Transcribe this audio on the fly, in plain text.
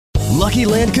Lucky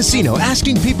Land Casino,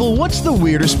 asking people, what's the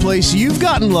weirdest place you've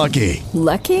gotten lucky?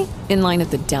 Lucky? In line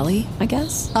at the deli, I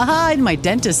guess? Aha, in my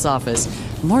dentist's office.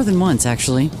 More than once,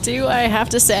 actually. Do I have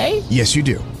to say? Yes, you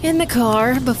do. In the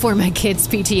car before my kids'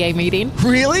 PTA meeting.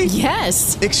 Really?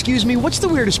 Yes. Excuse me, what's the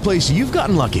weirdest place you've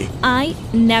gotten lucky? I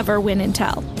never win and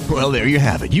tell. Well, there you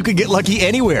have it. You can get lucky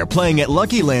anywhere, playing at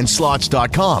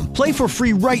LuckyLandSlots.com. Play for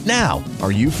free right now.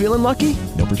 Are you feeling lucky?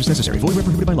 No purchase necessary. Void where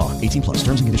prohibited by law. 18 plus.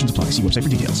 Terms and conditions apply. See website for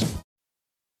details.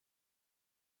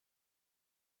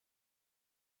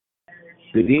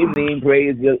 Good evening.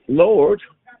 Praise the Lord.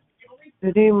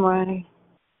 Good evening, Ronnie.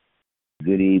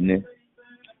 Good evening.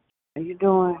 How you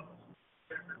doing?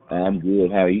 I'm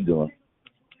good. How are you doing?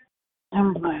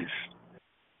 I'm blessed.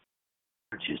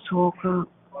 I just woke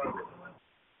up.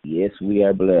 Yes, we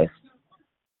are blessed.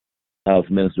 How's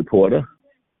Minister Porter?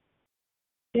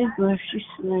 She's blessed. She's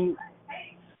asleep.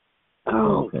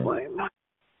 Oh, Okay. boy, my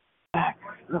back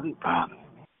is really bothering me.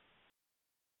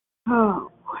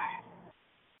 Oh, boy.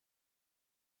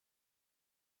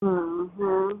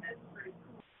 Mm-hmm.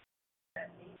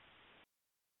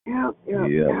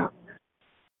 Yep.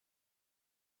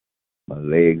 My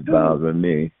legs bothering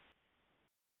me.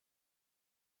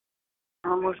 I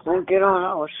almost didn't get on.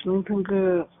 I was sleeping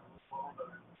good.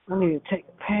 I need to take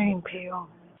a pain pill.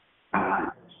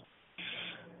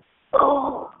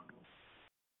 Oh.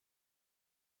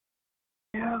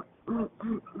 Yeah.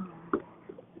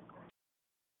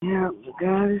 Yeah,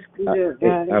 God is good.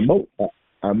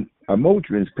 I'm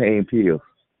Motrin's pain pills.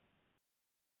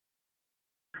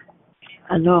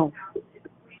 I know.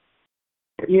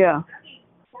 Yeah.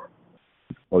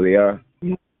 Oh, they are?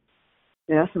 Yeah,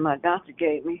 that's what my doctor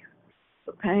gave me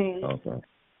for pain. Okay.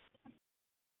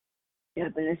 Yeah,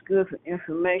 but it's good for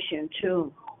information,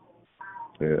 too.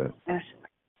 Yeah.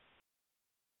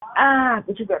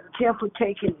 But you got to be careful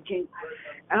taking it.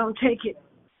 I don't take it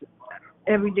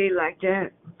every day like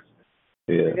that.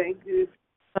 Yeah. It ain't good.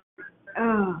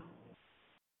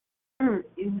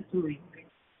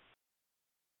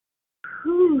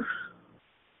 Whew.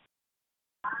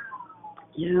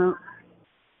 Yeah.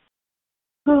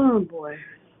 Oh, boy.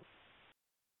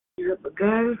 Yeah, but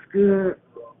God is good.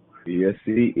 Yes,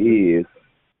 he is.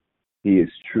 He is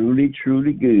truly,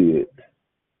 truly good.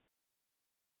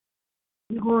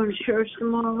 You going to church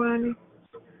tomorrow, Ronnie?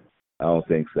 I don't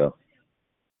think so.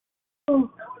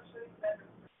 Oh.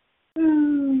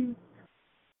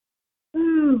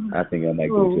 I think I might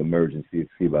go to emergency to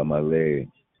see about my leg.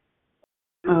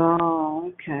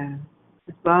 Oh, okay.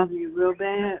 It's bothering you real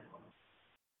bad?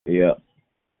 Yeah.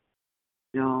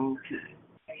 No, okay.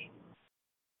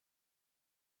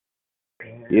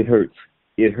 It hurts.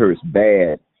 It hurts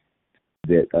bad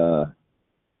that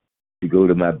to go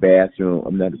to my bathroom.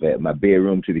 My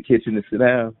bedroom to the kitchen to sit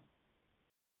down.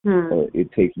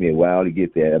 It takes me a while to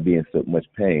get there. I'll be in so much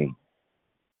pain.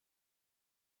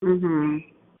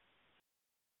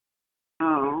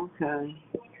 Oh, okay.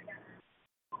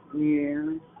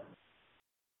 Yeah.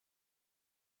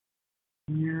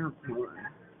 Yeah, boy.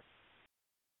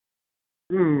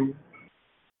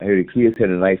 I heard the kids had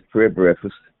a nice prayer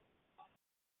breakfast.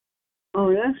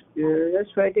 Oh, that's good.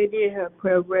 That's right. They did have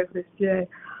prayer breakfast today.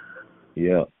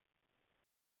 Yeah.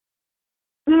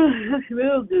 That's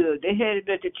real good. They had it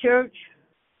at the church?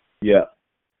 Yeah.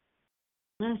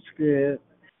 That's good.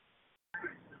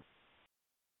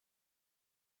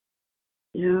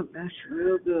 Yeah, that's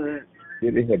real good.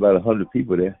 Yeah, they had about 100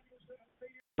 people there.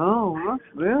 Oh, that's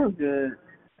real good.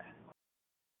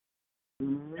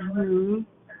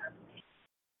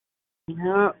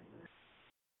 Yep.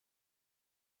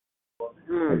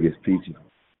 I guess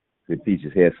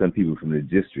Peaches had some people from the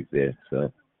district there,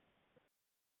 so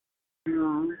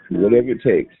whatever it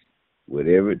takes.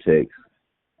 Whatever it takes.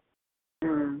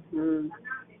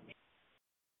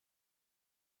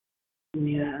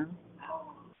 Yeah.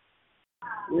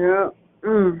 Yeah.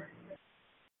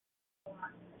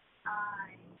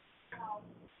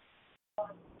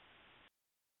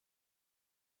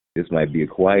 This might be a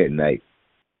quiet night.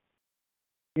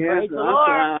 Yeah, I'm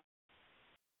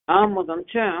telling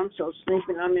you, I'm so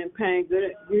sleeping, I'm in pain.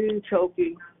 Good evening,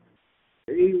 Toki.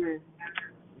 Good evening.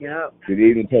 Yep. Good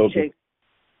evening, Toki.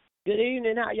 Good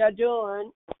evening, how y'all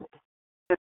doing?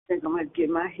 I think I'm going to get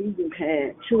my heating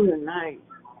pad too tonight.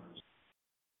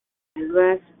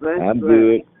 Bless.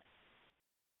 Good.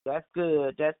 That's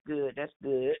good.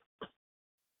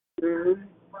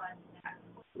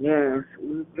 Yes,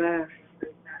 we're blessed.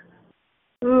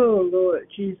 Oh, Lord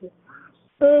Jesus.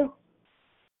 Oh,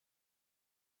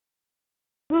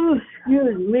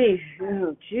 excuse me.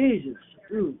 Oh, Jesus.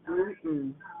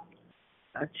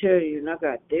 I tell you, and I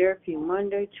got therapy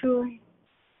Monday, too.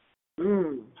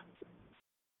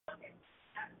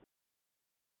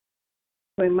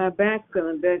 When my back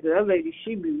feeling better, that lady,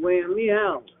 she be wearing me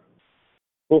out.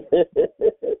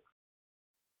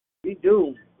 You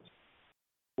do.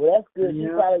 Well, that's good. Yeah.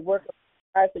 You probably work on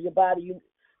parts of your body you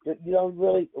don't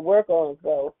really work on,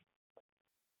 so.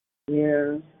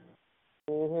 Yeah.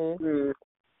 Mhm.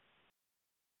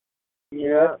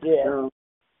 Yeah. Yeah. So,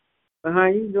 but how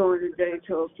you doing today,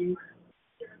 Toki?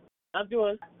 I'm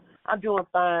doing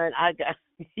fine.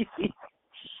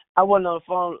 I wasn't on the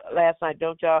phone last night.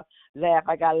 Don't y'all laugh.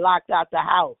 I got locked out the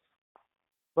house.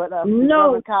 But No.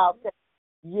 Reverend Kyle came.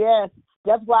 Yes,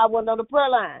 that's why I wasn't on the prayer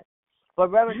line. But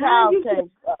Reverend Kyle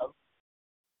came.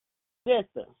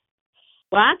 Listen.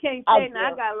 Well, I can't say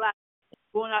now. I got locked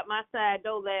going out my side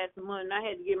door last month, and I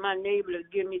had to get my neighbor to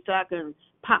give me so I can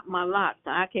pop my lock.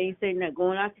 So I can't say nothing.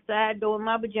 Going out the side door in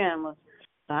my pajamas.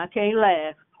 So I can't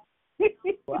laugh.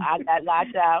 Well, I got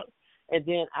locked out, and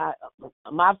then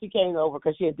Mopsy came over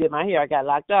because she had did my hair. I got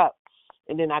locked up,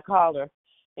 and then I called her,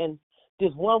 and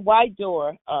this one white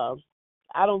door,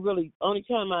 I don't really, only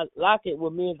time I lock it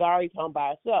when me and Zari's home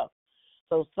by herself.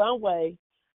 So some way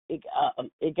it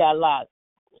got locked,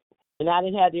 and I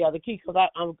didn't have the other key because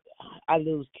I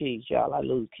lose keys, y'all. I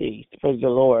lose keys. Praise the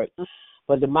Lord.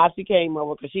 But the Mopsy came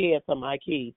over because she had some of my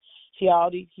keys. She had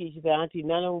all these keys. She said, Auntie,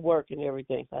 none of them work and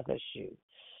everything. So I said, shoot.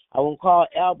 I won't call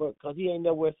Albert because he ain't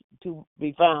nowhere to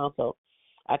be found. So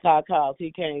I called Carl. He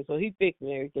came. So he fixed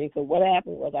me and everything. So what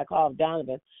happened was I called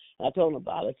Donovan and I told him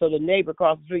about it. So the neighbor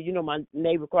across the street, my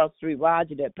neighbor across the street,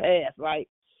 Roger, that passed, right?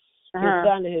 His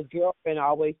son and his girlfriend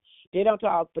always, they don't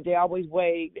talk, but they always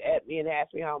wave at me and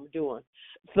ask me how I'm doing.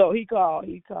 So he called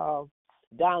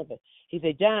Donovan. He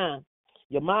said, John,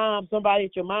 somebody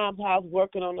at your mom's house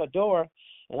working on the door,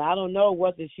 and I don't know,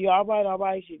 is she all right? All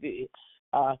right. She did.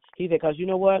 He said, because you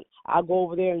know what? I'll go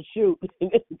over there and shoot.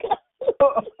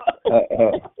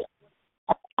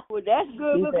 Well, that's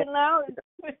good looking out.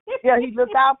 Yeah, he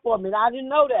looked out for me, and I didn't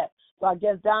know that. So I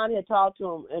guess Don had talked to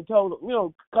him and told him,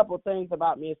 a couple of things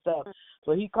about me and stuff.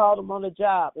 So he called him on the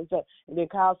job and then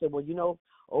Kyle said, well,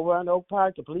 over on Oak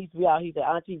Park, the police be out. He said,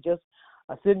 Auntie, just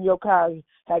sit in your car and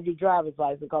have your driver's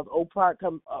license because Oak Park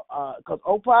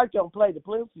Oak Park don't play. The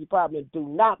police department do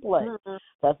not play. Mm-hmm.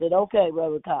 So I said, okay,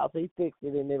 Reverend Kyle. So he fixed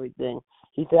it and everything.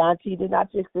 He said, Auntie did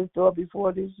not fix this door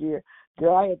before this year.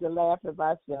 Girl, I had to laugh at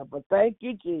myself. But thank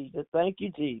you, Jesus. Thank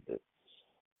you, Jesus.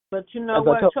 But you know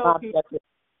what, Toki?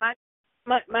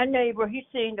 My neighbor, he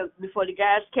seen before the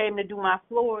guys came to do my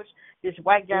floors, this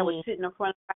white guy was sitting in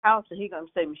front of my house, and he going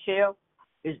to say, Michelle,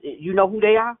 you know who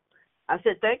they are? I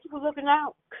said, thank you for looking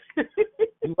out.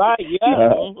 Right,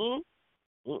 yeah.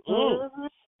 Mm-hmm. Mm-hmm.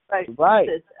 Like, right.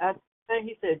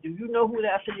 He said, do you know who they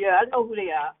are? I said, yeah, I know who they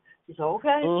are. He said,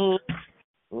 okay.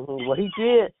 Mm-hmm. Mm-hmm. Well, he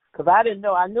did, because I didn't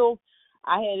know. I knew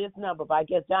I had his number, but I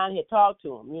guess Don had talked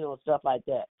to him, stuff like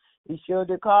that. He sure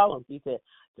did call him. He said,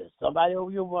 there's somebody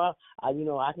over here, I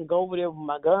can go over there with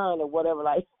my gun or whatever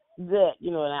like that,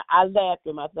 and I laughed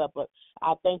at myself, but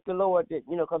I thank the Lord that,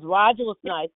 because Roger was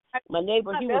nice. My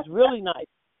neighbor, he was really nice.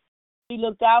 He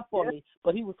looked out for me,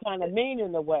 but he was kind of mean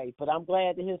in a way, but I'm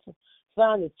glad that his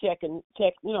son is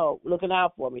looking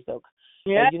out for me. So,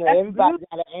 everybody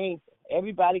got an angel.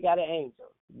 Everybody got an angel.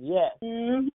 Yes.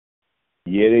 Mm-hmm.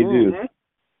 Yeah, they do.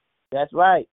 That's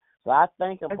right. So I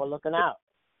thank him for looking out.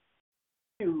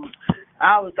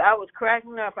 I was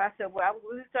cracking up. I said, well, at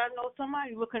least I know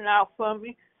somebody looking out for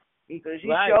me, because he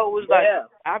sure was like,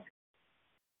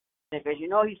 because he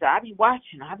said, I be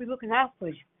watching, I be looking out for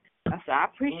you. I said, I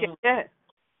appreciate that.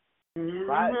 Mm-hmm.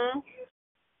 Right.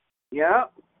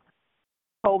 Yep.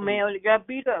 Old man that got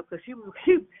beat up because he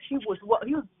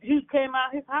came out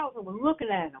of his house and was looking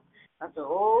at him. I said,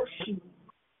 oh shoot.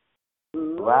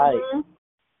 Mm-hmm. Right.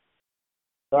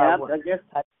 Yeah, I guess.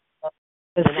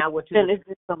 It's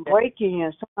just some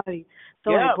break-in. Somebody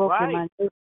broke in my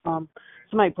neighbor's,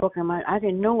 somebody broke in my. I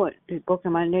didn't know it. They broke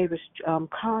in my neighbor's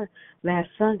car last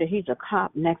Sunday. He's a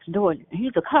cop next door.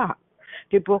 He's a cop.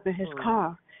 They broke in his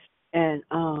car, and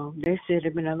they said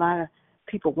there've been a lot of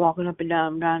people walking up and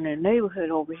down the neighborhood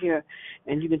over here,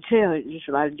 and you can tell there's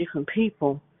a lot of different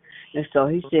people. And so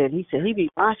he said he be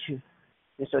watching.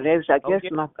 And so there's, I guess,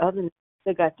 my other.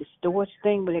 They got the storage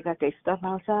thing where they got their stuff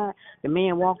outside. The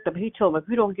man walked up. He told me, if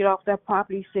you don't get off that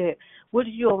property, he said, what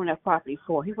did you own that property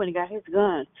for? He went and got his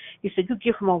gun. He said, you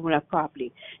get from over that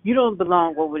property. You don't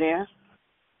belong over there.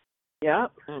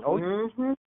 Yep.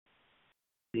 Mm-hmm.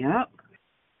 Yep.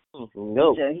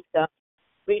 No.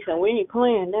 He said, we ain't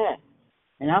playing that.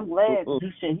 And I'm glad.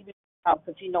 He said, he been out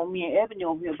because he know me and Ebony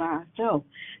over here by ourselves.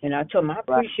 And I told him, I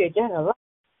appreciate that a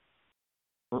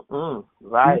lot.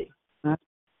 Right.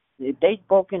 They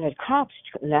broke in the cops.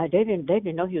 Now they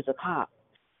didn't know he was a cop,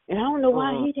 and I don't know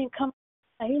why he didn't come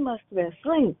He must have been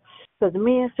asleep. Because the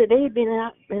man said they'd been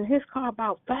out in his car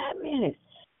about 5 minutes.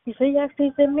 He said, yes.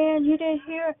 He said, man, you didn't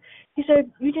hear? He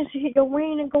said, you didn't see your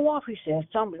ring and go off. He said,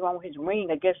 something wrong with his ring.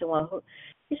 I guess it wasn't.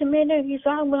 He said, man, he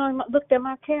said, when I looked at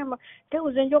my camera, they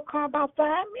was in your car about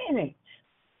 5 minutes.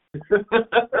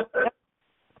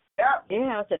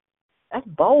 Yeah, I said, that's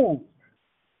bold.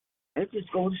 It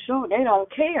just goes to show they don't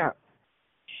care.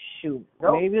 Shoot,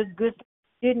 nope. Maybe it's good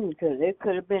they didn't, because it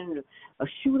could have been a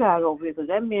shootout over here. Because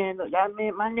that man,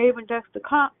 my neighbor, that's the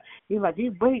cop. He's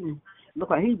waiting. Look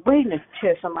like he's waiting to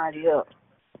tear somebody up.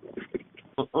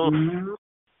 Mm-hmm.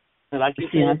 Like you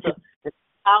said, the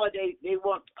holiday, they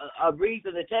want a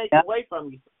reason to take away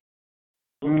from you.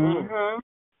 Mm-hmm.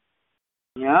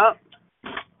 Yep.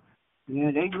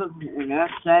 Yeah, they look, and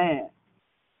that's sad.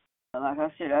 But like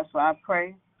I said, that's why I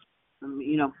pray.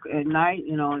 At night,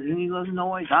 any little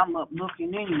noise, I'm up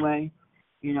looking anyway.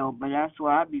 But that's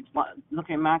why I be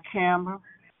looking at my camera,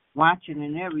 watching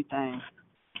and everything.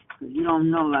 Cause you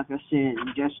don't know, like I said,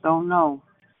 you just don't know.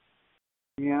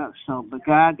 Yeah. So, but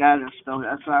God got us though.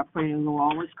 That's why I pray the Lord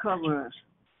always cover us.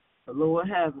 The Lord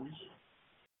heavens.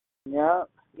 Yep.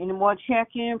 Any more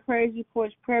check-in, praise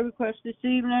reports, prayer requests this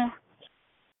evening?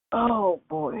 Oh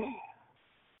boy.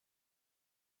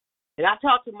 And I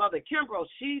talked to Mother Kimbrough.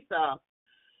 She's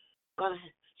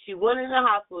she went in the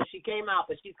hospital. She came out,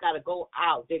 but she's got to go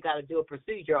out. They got to do a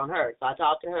procedure on her. So I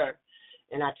talked to her,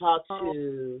 and I talked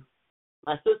to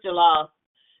my sister-in-law,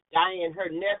 Diane, her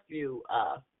nephew.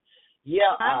 How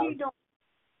you doing?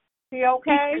 She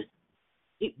okay?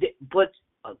 But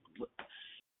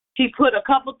he put a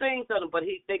couple things on him, but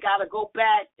they got to go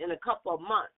back in a couple of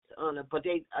months on it. But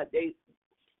they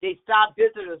stopped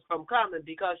visitors from coming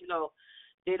because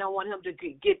they don't want him to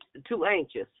get too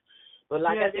anxious. But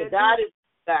like I said, God is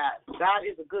God. God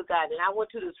is a good God. And I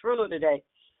went to this funeral today.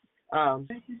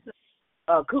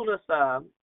 Kuna's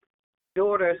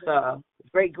daughter's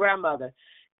great grandmother.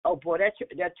 Oh boy,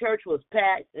 that church was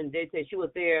packed, and they said she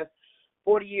was there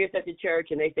 40 years at the church,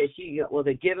 and they said she was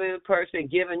a giving person,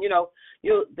 giving.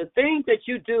 The things that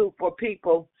you do for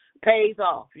people pays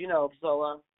off.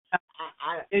 So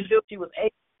she was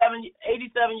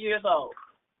 87 years old.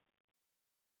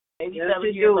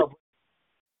 87 years old.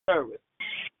 Service.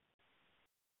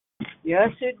 Yes,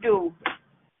 it do.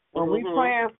 When we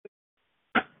praying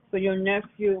for your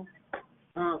nephew,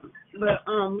 but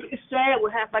it's sad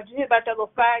what happened. Did you hear about that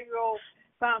little 5-year-old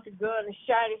found the gun and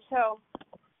shot himself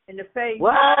in the face?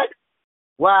 What?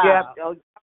 Wow. Yeah,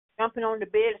 jumping on the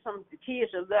bed. Some of the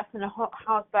kids are left in the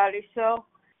house by themselves,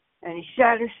 and he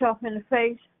shot himself in the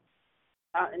face.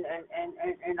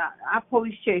 And our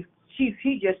police chief,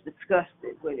 he just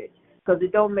disgusted with it because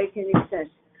it don't make any sense.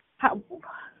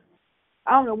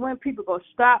 I don't know when people gonna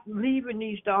stop leaving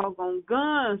these doggone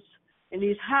guns in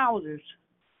these houses.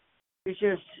 It's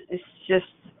just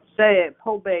sad.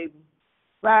 Poor baby,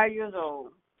 5 years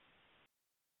old.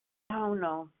 I don't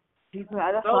know. People,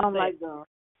 that's why I'm like,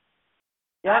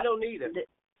 I don't either.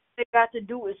 They got to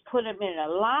do is put them in a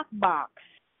lockbox.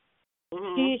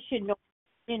 Kids should know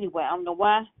anyway. I don't know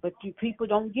why, but you people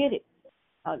don't get it.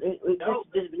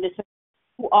 This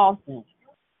too often.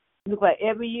 Look like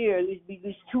every year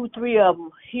there's 2-3 of them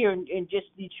here in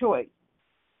just Detroit.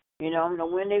 I don't know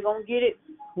when they're gonna get it.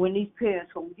 When these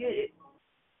parents gonna get it.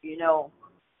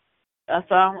 That's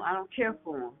why I don't care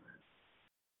for them.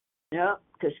 Yeah,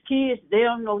 because kids, they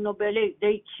don't know no better.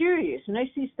 They curious and they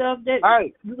see stuff that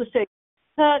you could say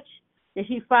touch. That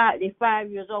they're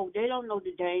 5 years old. They don't know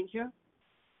the danger.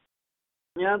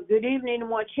 Yeah. Good evening. Any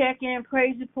more check-in,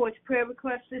 praise reports, prayer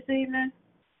requests this evening?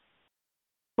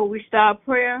 Before we start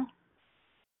prayer.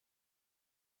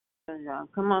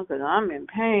 Come on, because I'm in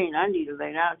pain. I need to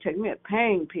lay down. Take me a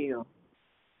pain pill.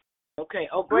 Okay.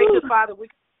 Oh, gracious Father, we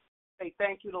say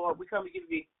thank you, Lord. We come to give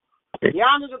you the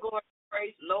honor, the glory,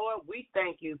 praise. Lord, we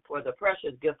thank you for the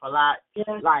precious gift of life.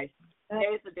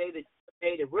 Today is the day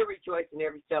that we're rejoicing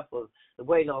every step of the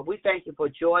way, Lord. We thank you for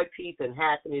joy, peace, and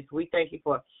happiness. We thank you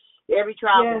for every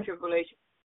trial and tribulation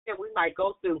that we might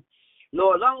go through.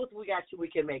 Lord, as long as we got you, we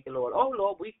can make it, Lord. Oh,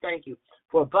 Lord, we thank you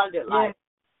for abundant life.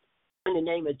 In the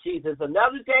name of Jesus,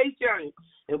 another day's journey,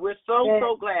 and we're so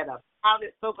glad. I'm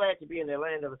so glad to be in the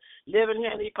land of living,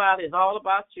 Heavenly Father. It's all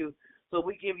about you, so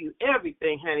we give you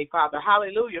everything, Heavenly Father.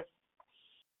 Hallelujah.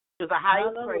 There's a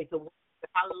highest praise, a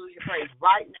hallelujah praise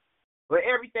right now for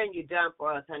everything you've done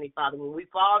for us, Heavenly Father. When we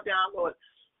fall down, Lord,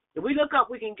 if we look up,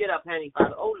 we can get up, Heavenly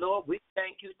Father. Oh, Lord, we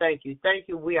thank you, thank you, thank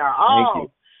you. We are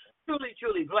all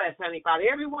truly blessed, Heavenly Father.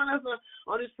 Every one of us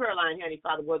on this prayer line, Heavenly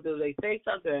Father, whether they say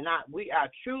something or not, we are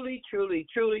truly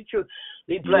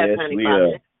blessed, Heavenly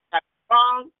Father.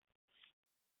 Strong,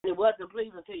 it wasn't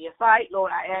pleasing to your sight,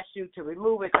 Lord, I ask you to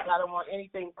remove it because I don't want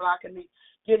anything blocking me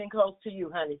getting close to you,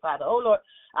 Honey Father. Oh, Lord,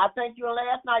 I thank you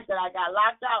last night that I got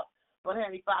locked out, but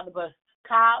Honey Father, but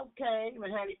Kyle came,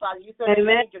 and Honey Father, you sent an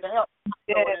angel to help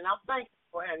me, Lord, and I'm thankful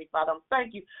for Honey Father. I'm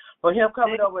thank you for him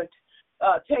coming over and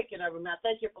taking over me. I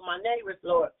thank you for my neighbors,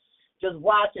 Lord, just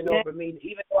watching over me,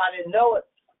 even though I didn't know it,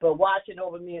 but watching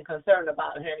over me and concerned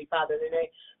about it, Honey Father,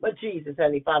 today. But Jesus,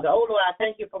 Honey Father. Oh, Lord, I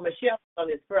thank you for Michelle on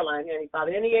this prayer line, Honey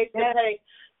Father. Any aches and pain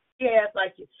she has,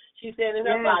 like she said in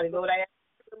her body, Lord, I ask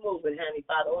you to move it, Honey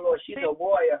Father. Oh, Lord, she's a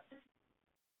warrior.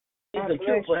 She's a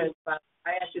trooper, Honey Father.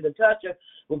 I ask you to touch her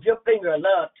with your finger of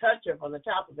love. Touch her from the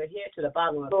top of her head to the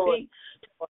bottom of her feet, to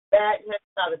her back, Honey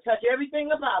Father. Touch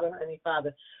everything about her, Honey Father.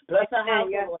 Bless her house,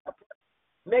 Lord.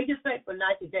 Make it safe for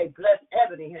night today. Bless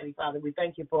Ebony, Honey Father. We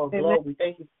thank you for a glow. We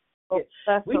thank you for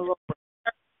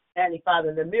Honey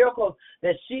Father, the miracle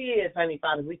that she is, Honey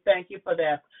Father. We thank you for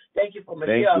that. Thank you for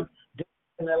Michelle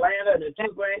in Atlanta and the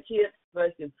 2 grandkids.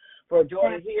 Bless you for a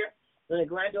daughter here and a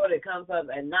granddaughter that comes up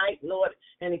at night. Lord,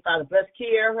 Honey Father, bless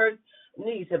Kiera, her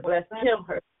niece, and bless Kim,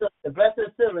 her sister. Bless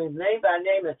her siblings, name by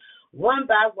name and one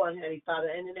by one, Honey Father.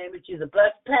 In the name of Jesus,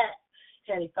 bless Pat,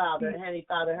 Honey Father,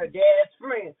 her dad's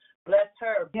friend. Bless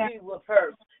her, be with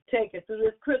her. Take her through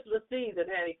this Christmas season,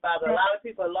 Honey Father. A lot of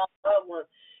people have lost loved ones.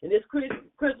 And this Christmas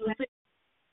season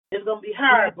is going to be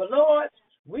hard. But, Lord,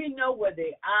 we know where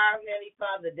they are, Honey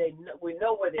Father. We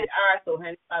know where they are. So,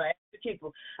 Honey Father, I have to keep them.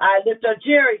 I lift up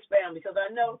Jerry's family because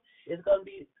I know it's going to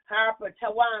be hard for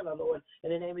Tawana, Lord.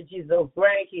 In the name of Jesus, those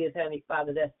grandkids, Honey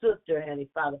Father, that sister, Honey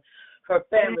Father, her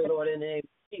family, Lord, in the name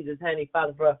of Jesus, Honey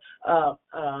Father, for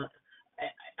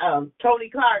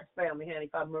Tony Clark's family, Honey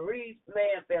Father, Marie's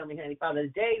man family, Honey Father,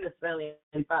 the Davis family,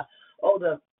 Honey Father,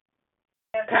 the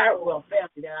Carwell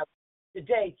family that I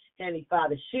today, Honey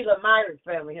Father, Sheila Myers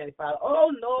family, Honey Father. Oh,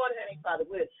 Lord, Honey Father,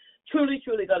 we're truly,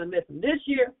 truly going to miss them. This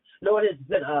year, Lord, it's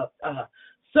been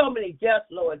so many deaths,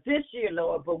 Lord, this year,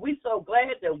 Lord, but we're so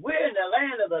glad that we're in the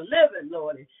land of the living,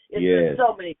 Lord. It's been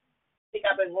so many. I think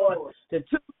I've been going to 2,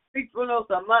 3 funerals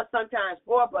a month, sometimes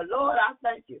 4, but, Lord, I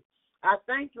thank you. I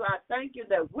thank you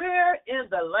that we're in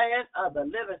the land of the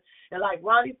living. And like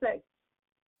Ronnie said,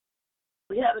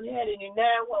 we haven't had any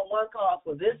 911 calls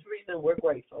for this reason. We're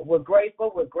grateful. We're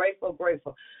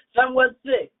grateful. Someone's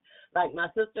sick, like my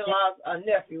sister-in-law's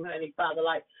nephew, Honey Father,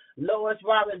 like Lois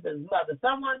Robinson's mother.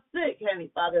 Someone's sick,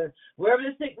 Honey Father, wherever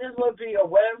the sickness will be or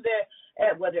wherever they're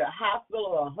at, whether a hospital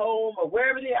or a home or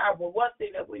wherever they are. But one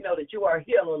thing that we know that you are a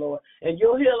healer, Lord, and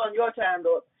you'll heal on your time,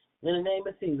 Lord, in the name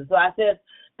of Jesus. So I said,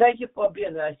 thank you for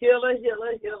being a healer in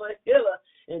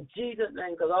Jesus'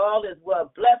 name, because all is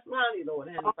well. Bless Ronnie, Lord,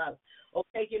 Honey Father.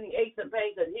 Take any aches and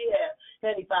pains that he has,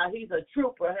 Honey Father. He's a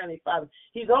trooper, Honey Father.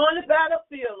 He's on the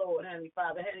battlefield, Lord, Honey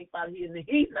Father.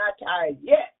 He's not tired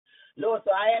yet, Lord.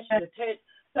 So I ask you to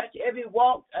touch every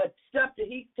walk, step that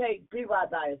he takes, be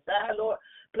right by his side, Lord.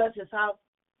 Bless his house.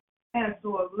 And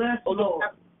so bless Lord.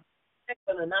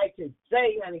 For the night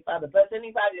today, Honey Father. Bless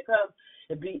anybody that comes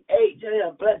and be aid to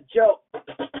him. Bless Joe.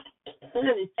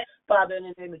 Father, in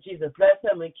the name of Jesus, bless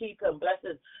him and keep him. Bless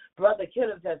his brother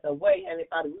Kenneth that's away, Honey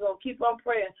Father. We're going to keep on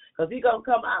praying because he's going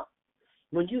to come out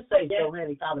when you say so,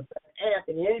 Honey Father. Bless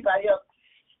Anthony. Anybody else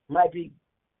might be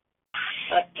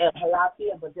locked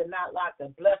in, but they're not locked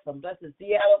in. Bless them. Bless his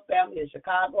Seattle family, his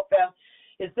Chicago family,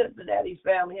 his Cincinnati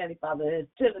family, Honey Father, his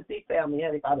Tennessee family,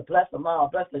 Honey Father. Bless them all.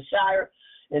 Bless the Shire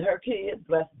and her kids.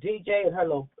 Bless DJ and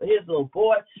his little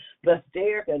boy. Bless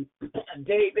Derek and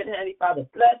David, Honey Father.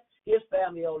 Bless his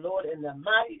family, oh Lord, in the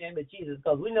mighty name of Jesus,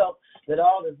 because we know that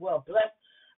all is well. Bless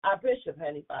our bishop,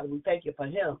 Honey Father. We thank you for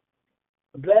him.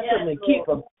 Bless him and keep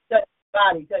him. Touch his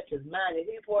body, touch his mind. And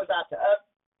he pours out to us.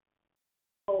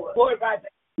 Pour it right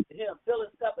back to him. Fill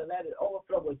his cup and let it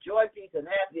overflow with joy, peace, and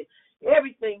happiness.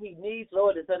 Everything he needs,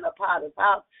 Lord, is in the Potter's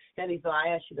house. And so I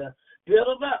ask you to build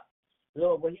him up.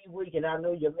 Lord, when he's weak, and I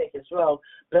know you'll make it strong.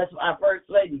 Bless our First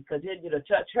Lady. Continue to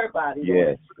touch her body,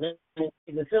 Lord.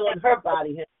 And fill in her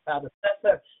body, Honey Father.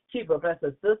 Bless her. Keep her. Bless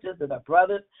her sisters and her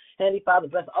brothers. Honey Father,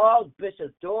 bless all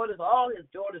Bishop's daughters, all his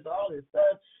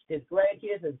sons, his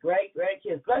grandkids, his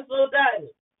great-grandkids. Bless little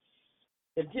Diamond.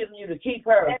 Continue to keep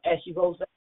her as she goes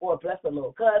forward. Bless her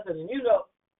little cousin. And you know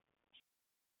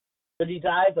the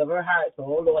desires of her heart. So,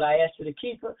 oh Lord, I ask you to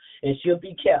keep her, and she'll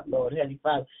be kept, Lord, Honey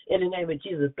Father. In the name of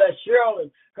Jesus, bless Cheryl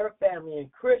and her family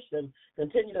and Christian.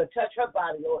 Continue to touch her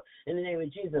body, Lord, in the name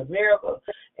of Jesus. Miracle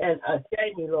and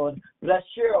Jamie, Lord, bless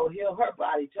Cheryl, heal her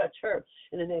body, touch her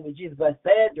in the name of Jesus. Bless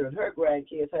Sandra and her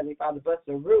grandkids, Honey Father. Bless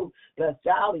the Ruth, bless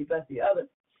Jolly, bless the others.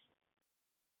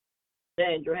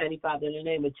 Sandra, Honey Father, in the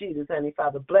name of Jesus, Honey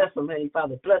Father, bless them, Honey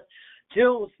Father, bless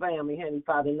Jules family, Heavenly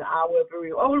Father, in the hour of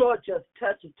bereavement. Oh, Lord, just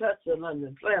touch the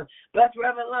London family. Bless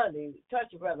Reverend Lundy. Touch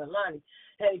Reverend Lundy,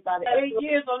 Heavenly Father. 8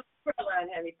 years on the prayer line,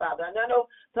 Heavenly Father. And I know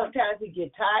sometimes he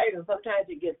gets tired and sometimes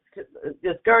he gets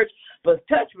discouraged, but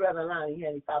touch Reverend Lundy,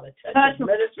 Heavenly Father. Touch his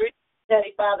ministry,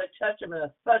 Heavenly Father. Touch him in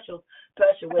a special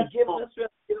way. Give him the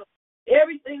strength, give him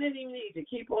everything that he needs to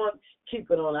keep on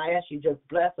keeping on. I ask you just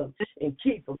bless him and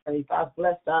keep him. Heavenly Father,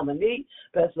 bless Dominique,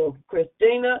 bless little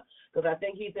Christina, because I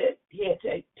think he said he had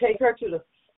to take her to the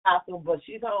hospital, but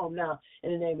she's home now.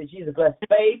 In the name of Jesus, bless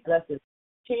Faith, bless his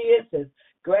kids, his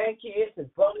grandkids, his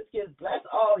bonus kids, bless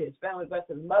all his family, bless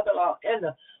his mother-in-law and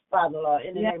the father-in-law.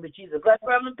 In the name of Jesus, bless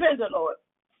Reverend Pender, Lord.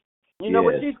 You know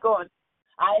where she's going.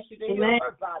 I ask you to heal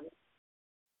her body.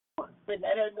 And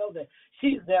let her know that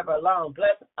she's never alone.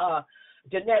 Bless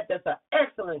Jeanette, that's an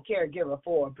excellent caregiver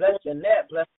for her. Bless Jeanette,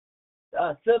 bless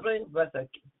siblings, bless her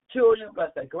children,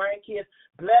 bless her grandkids.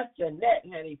 Bless Jeanette,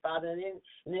 Heavenly Father, in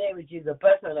the name of Jesus.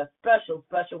 Bless her in a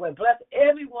special way. Bless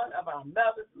every one of our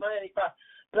mothers, Heavenly Father.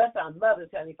 Bless our mothers,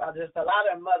 Heavenly Father. There's a lot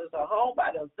of mothers are home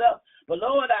by themselves. But,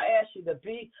 Lord, I ask you to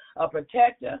be a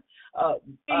protector,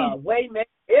 waymaker,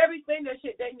 everything that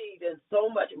they need and so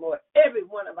much more. Every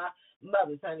one of our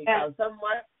mothers, Heavenly Father. Some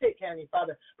are sick, Heavenly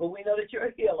Father, but we know that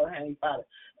you're a healer, Heavenly Father.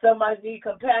 Somebody need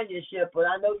companionship, but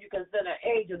I know you can send an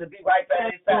angel to be right by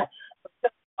their side.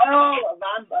 All of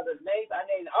our mothers' names, I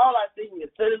named all our senior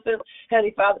citizens,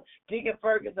 Heavenly Father, Deacon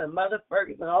Ferguson, Mother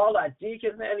Ferguson, all our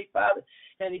deacons, Heavenly Father,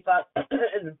 and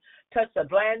touch the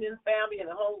Blandon family and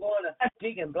the homegoing of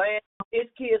Deacon Bland, his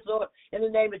kids, Lord, in the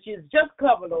name of Jesus. Just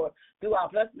cover, Lord, through our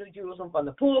blessed New Jerusalem from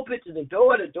the pulpit to the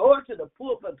door to the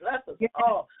pulpit. Bless us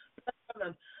all. Bless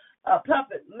them.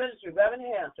 Puppet Ministry, Reverend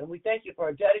Hampton. We thank you for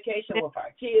her dedication with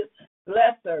our kids.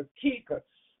 Bless her, keep her.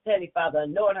 Heavenly Father,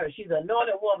 anoint her. She's an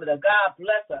anointed woman of God.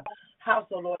 Bless her house,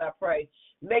 oh Lord, I pray.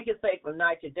 Make it safe from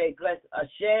night to day. Bless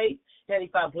Shay. Heavenly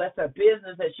Father, bless her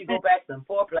business as she go back and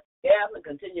forth. Bless Gavin,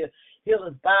 continue to heal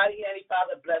his body. Heavenly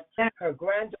Father, bless her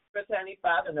granddaughters, Heavenly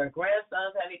Father, and her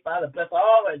grandsons, Heavenly Father. Bless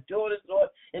all her daughters, Lord,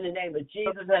 in the name of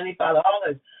Jesus, Heavenly Father. All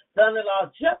her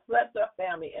son-in-law, just bless her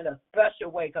family in a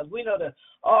special way, because we know that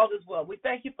all is well. We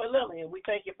thank you for Lillian. We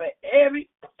thank you for every.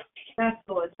 Yes,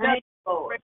 Lord. Thank you,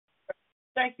 Lord.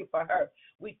 Thank you for her.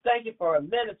 We thank you for her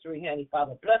ministry, Heavenly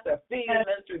Father. Bless her feeding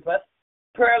ministry. Bless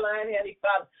prayer line, Heavenly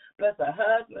Father. Bless her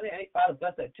husband, Heavenly Father.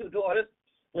 Bless her 2 daughters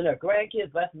and her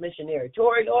grandkids. Bless missionary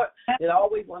Tori, Lord. That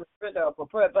always want to send her up for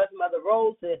prayer. Bless Mother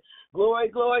Rose. Said, glory,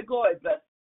 glory, glory. Bless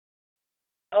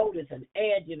Otis and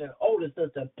Angie and her older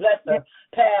sister. Bless her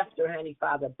pastor, Heavenly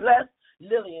Father. Bless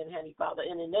Lillian, Heavenly Father,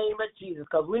 in the name of Jesus,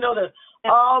 because we know that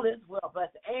all is well. Bless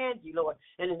Angie, Lord,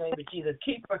 in the name of Jesus.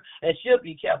 Keep her, and she'll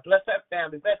be kept. Bless her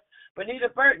family. Bless Benita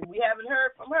Burton. We haven't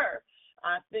heard from her.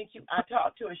 I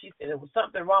talked to her. She said there was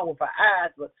something wrong with her eyes,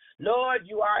 but Lord,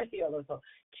 you are a healer. So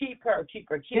keep her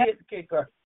kids, keep her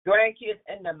grandkids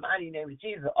in the mighty name of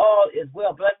Jesus. All is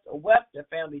well. Bless the Webster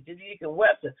family, the Deacon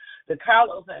Webster, the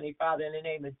Carlos, Heavenly Father, in the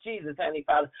name of Jesus, Heavenly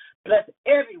Father. Bless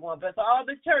everyone. Bless all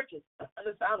the churches.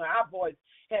 The sound of our voice,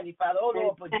 Heavenly Father. Oh,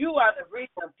 Lord, but you are the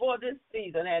reason for this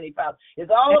season, Heavenly Father. It's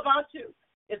all about you.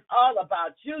 It's all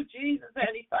about you, Jesus,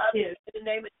 Heavenly Father, in the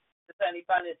name of Jesus, Heavenly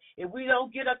Father. If we don't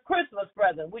get a Christmas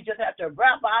present, we just have to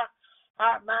wrap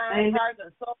our minds, hearts,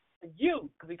 and souls to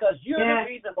you, because you're the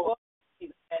reason for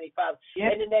Heavenly Father,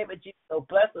 in the name of Jesus. So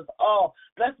bless us all.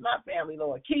 Bless my family,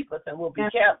 Lord. Keep us and we'll be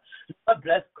kept. Lord,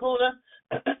 bless Kuna,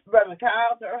 Reverend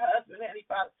Kyle, her husband, Heavenly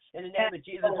Father, in the name of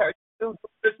Jesus. Her 2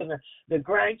 daughters and the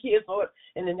grandkids, Lord,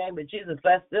 in the name of Jesus.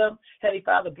 Bless them, Heavenly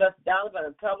Father. Bless Donovan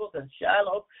and Pebbles and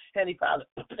Shiloh, Heavenly Father,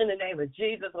 in the name of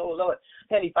Jesus. Oh, Lord,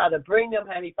 Heavenly Father, bring them,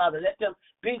 Heavenly Father. Let them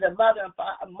be the mother and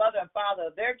father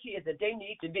of their kids that they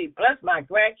need to be. Bless my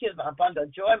grandkids, my bundle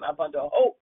of joy, my bundle of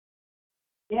hope.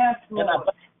 Yes, Lord.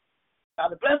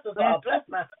 Father, bless us all. Bless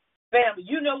my family.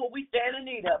 You know what we stand in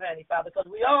need of, Heavenly Father, because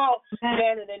we all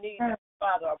stand in need of,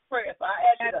 Father, of prayer. So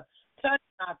I ask you to touch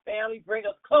my family, bring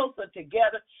us closer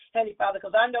together, Heavenly Father,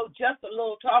 because I know just a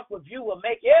little talk with you will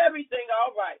make everything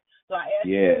all right. So I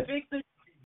ask you to fix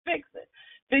it.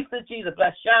 Fix it, Jesus.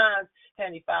 Bless Sean,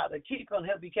 Heavenly Father. Keep him.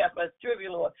 He'll be kept. Bless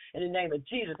Trivia, Lord, in the name of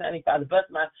Jesus, Heavenly Father.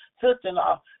 Bless my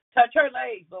sister-in-law. Touch her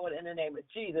legs, Lord, in the name of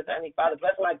Jesus, Heavenly Father.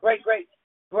 Bless my great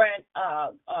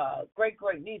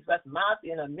niece, bless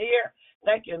Marcy and Amir.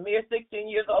 Thank you, Amir, 16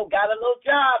 years old, got a little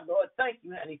job, Lord. Thank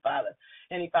you, Heavenly Father.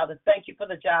 Heavenly Father, thank you for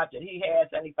the job that he has,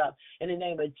 Heavenly Father. In the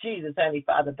name of Jesus, Heavenly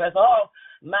Father, bless all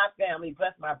my family.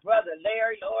 Bless my brother,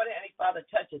 Larry, Lord. Heavenly Father,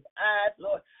 touch his eyes,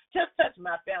 Lord. Just touch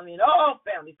my family and all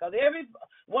families, because every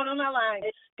one on our line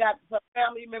got some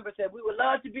family members that we would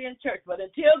love to be in church, but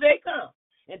until they come,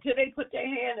 until they put their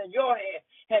hand in your hand,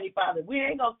 Heavenly Father. We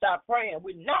ain't going to stop praying.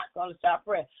 We're not going to stop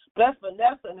praying. Bless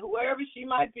Vanessa and whoever she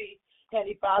might be,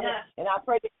 Heavenly Father. Yeah. And I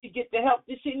pray that she get the help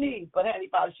that she needs. But, Heavenly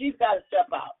Father, she's got to step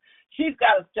out. She's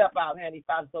got to step out, Heavenly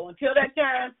Father. So until that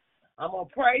time, I'm going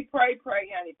to pray,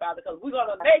 Heavenly Father, because we're going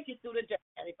to make it through the day,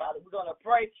 Heavenly Father. We're going to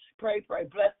pray.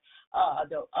 Bless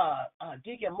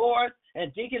Deacon Morris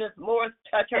and Deaconess Morris.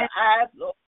 Touch her eyes,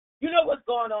 Lord. You know what's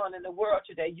going on in the world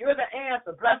today. You're the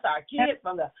answer. Bless our kids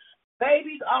from the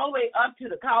babies all the way up to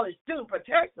the college student.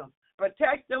 Protect them.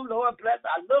 Protect them, Lord. Bless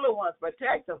our little ones.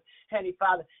 Protect them, Heavenly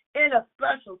Father, in a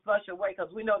special way, because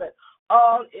we know that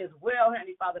all is well,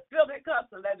 Heavenly Father. Fill their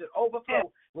cups and let it overflow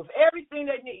with everything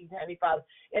they need, Heavenly Father,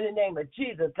 in the name of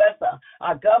Jesus. Bless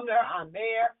our governor, our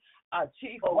mayor, our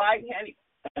chief, White, Heavenly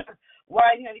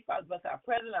Father. Bless our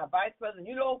president, our vice president.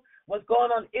 You know what's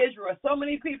going on in Israel. So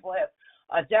many people have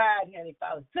died, Heavenly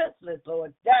Father, senseless,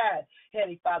 Lord, died,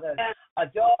 Heavenly Father,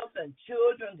 adults and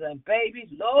children and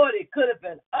babies. Lord, it could have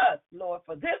been us, Lord.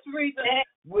 For this reason,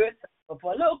 we're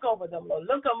thankful. Look over them, Lord.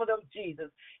 Look over them,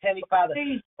 Jesus, Heavenly Father.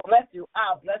 Bless you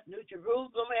out. Bless New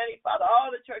Jerusalem, Heavenly Father.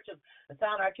 All the churches that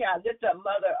sound our care. I lift up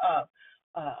Mother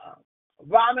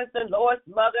Robinson, Lord's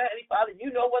mother, Heavenly Father.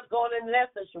 You know what's going on in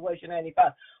that situation, Heavenly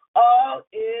Father. All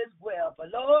is well.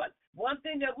 But, Lord, one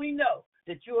thing that we know,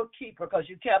 that you're a keeper, because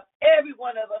you kept every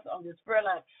one of us on this prayer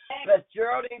line. Bless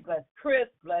Geraldine, bless Chris,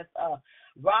 bless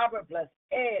Robert, bless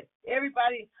Ed.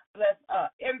 Everybody, bless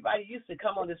everybody used to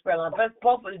come on this prayer line. Bless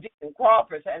both of the Deacon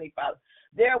Crawfords, Heavenly Father,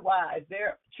 their wives,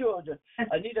 their children,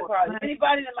 Anita Crawford,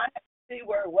 anybody that might have to see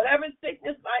word, whatever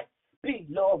sickness might be,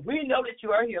 Lord, we know that you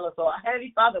are a healer. So,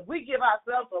 Heavenly Father, we give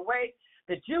ourselves away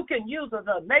that you can use us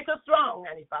and make us strong,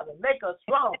 Heavenly Father. Make us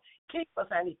strong. Keep us,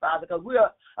 Heavenly Father, because we are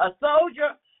a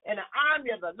soldier in the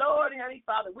army of the Lord, Heavenly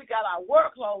Father. We got our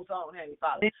work clothes on, Heavenly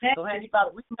Father. So, Heavenly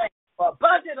Father, we thank you for a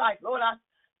budget life. Lord, I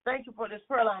thank you for this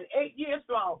prayer line, 8 years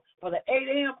strong, for the 8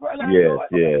 a.m. prayer line, Lord.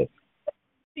 Yes.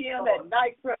 p.m. at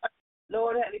night prayer line.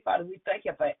 Lord, Heavenly Father, we thank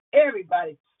you for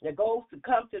everybody that goes to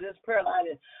come to this prayer line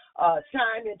and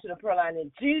chime into the prayer line.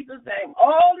 In Jesus' name,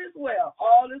 all is well.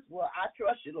 All is well. I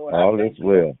trust you, Lord. All is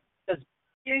well. Because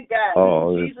in God,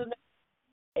 in Jesus' name.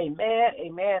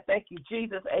 Amen. Thank you,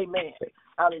 Jesus. Amen.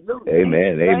 Hallelujah.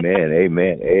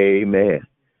 Amen.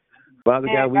 Father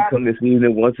God, we come this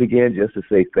evening once again just to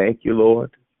say thank you,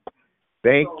 Lord.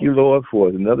 Thank you, Lord, for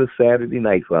another Saturday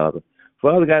night, Father.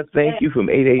 Father God, thank you from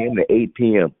 8 a.m. to 8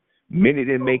 p.m. Many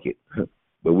didn't make it,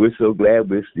 but we're so glad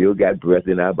we still got breath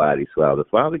in our bodies, Father.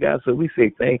 Father God, so we say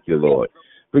thank you, Lord.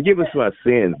 Forgive us for our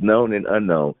sins, known and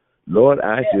unknown. Lord,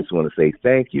 I just want to say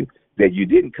thank you that you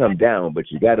didn't come down,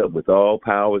 but you got up with all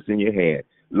powers in your hand.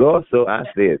 Lord, so I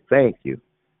said thank you.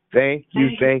 Thank you.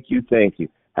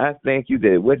 I thank you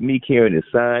that it wasn't me carrying the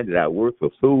sign that I work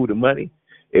for food and money.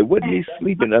 It wasn't me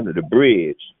sleeping under the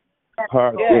bridge,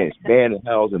 park bench, banning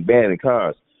houses and banning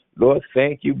cars. Lord,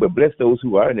 thank you, but bless those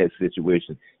who are in that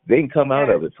situation. They can come out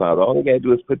of it, Father. All they got to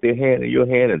do is put their hand in your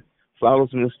hand and follow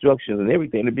some instructions and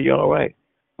everything to be all right.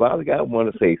 Father God, I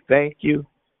want to say thank you.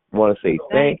 Want to say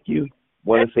thank you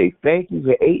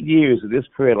for 8 years of this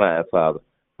prayer line, Father.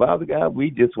 Father God, we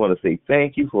just want to say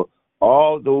thank you for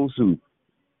all those who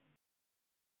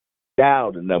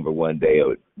dialed the number one day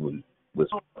or was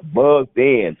bugged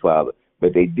in, Father,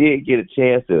 but they did get a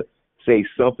chance to say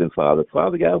something, Father.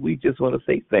 Father God, we just want to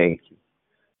say thank you.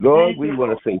 Lord, we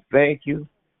want to say thank you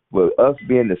for us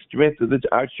being the strength of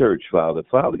our church, Father.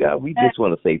 Father God, we just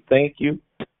want to say thank you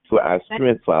for our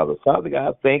strength, Father. Father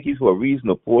God, thank you for a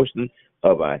reasonable portion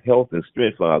of our health and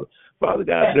strength, Father. Father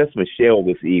God, bless Michelle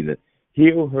this evening.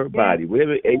 Heal her body,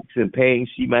 whatever aches and pains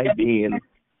she might be in,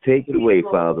 take it away,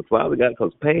 Father. Father God,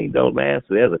 because pain don't last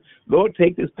forever. Lord,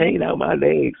 take this pain out of my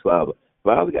legs, Father.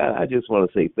 Father God, I just want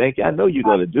to say thank you. I know you're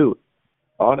going to do it.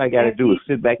 All I got to do is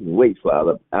sit back and wait,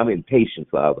 Father. I'm impatient,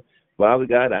 Father. Father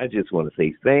God, I just want to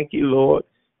say thank you, Lord.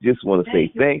 Just want to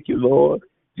say thank you, Lord.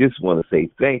 Just want to say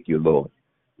thank you, Lord.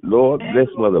 Lord, bless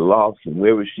Mother Lawson,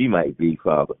 wherever she might be,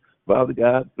 Father. Father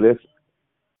God, bless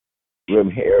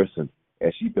Reverend Harrison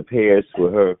as she prepares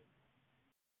for her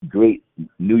great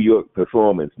New York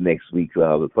performance next week,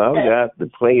 Father. Father God, the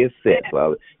play is set,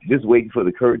 Father. Just waiting for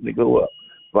the curtain to go up.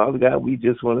 Father God, we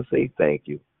just want to say thank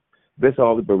you. Bless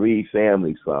all the bereaved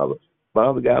families, Father.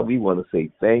 Father God, we want to say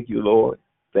thank you, Lord.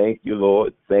 Thank you,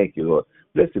 Lord. Thank you, Lord.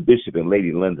 Bless the Bishop and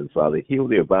Lady London, Father. Heal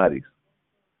their bodies.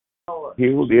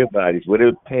 Heal their bodies.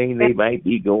 Whatever pain they might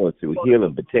be going through, heal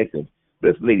and protect them.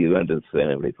 Bless Lady London's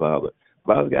family, Father.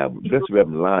 Father God, bless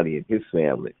Reverend Lonnie and his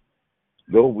family.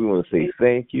 Lord, we want to say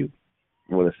thank you.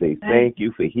 We want to say thank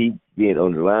you for he being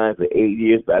on the line for 8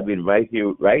 years, but I've been right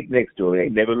here, right next to him. I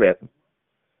ain't never left him.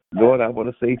 Lord, I want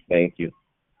to say thank you.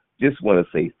 Just want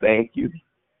to say thank you.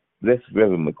 Bless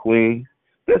Reverend McQueen.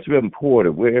 Bless Reverend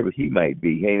Porter, wherever he might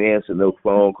be. He ain't answering no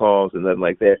phone calls or nothing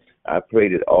like that. I pray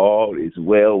that all is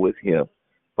well with him.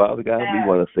 Father God, we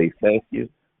want to say thank you.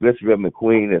 Bless Reverend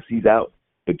McQueen as he's out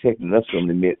protecting us from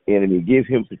the enemy. Give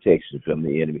him protection from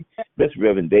the enemy. Bless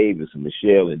Reverend Davis and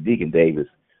Michelle and Deacon Davis.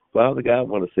 Father God, I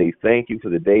want to say thank you for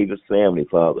the Davis family,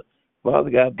 Father. Father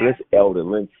God, bless Elder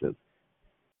Linson.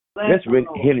 Bless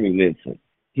Henry Linson.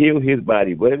 Heal his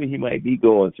body, whatever he might be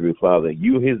going through, Father.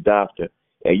 You're his doctor,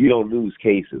 and you don't lose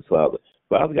cases, Father.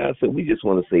 Father God, so we just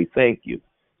want to say thank you.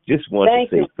 Just want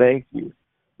to say thank you.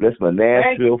 Bless my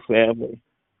Nashville family,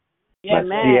 my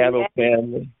Seattle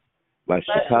family, my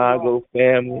Chicago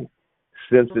family,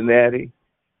 Cincinnati,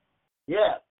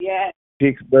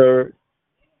 Pittsburgh,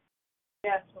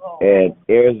 and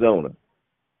Arizona.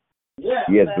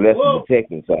 Yes, bless and protect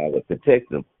them, Father. Protect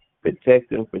them. Protect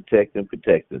them, protect them,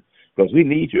 protect them. Because we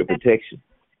need your protection.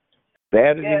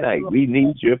 Saturday night, we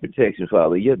need your protection,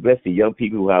 Father. You bless the young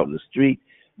people who are out in the street.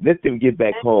 Let them get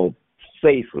back home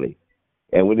safely.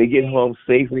 And when they get home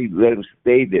safely, let them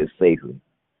stay there safely,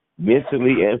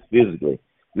 mentally and physically.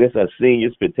 Bless our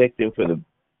seniors, protect them from the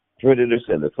predators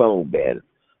and the phone bandits.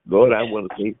 Lord, I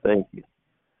want to say thank you.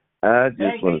 I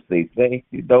just want to say thank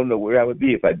you. Don't know where I would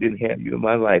be if I didn't have you in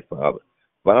my life, Father.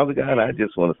 Father God, I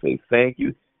just want to say thank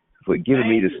you for giving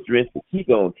me the strength to keep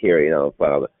on carrying on,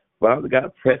 Father. Father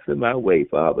God, pressing my way,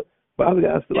 Father. Father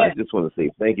God, so I just want to say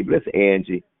thank you. Bless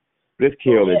Angie. Bless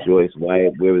Carol and Joyce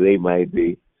Wyatt, wherever they might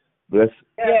be. Bless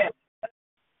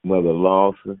Mother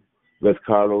Lawson. Bless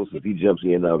Carlos as he jumps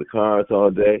in and out of the cars all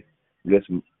day. Bless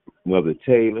Mother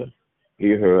Taylor.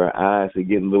 Hear her eyes are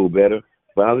getting a little better.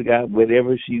 Father God,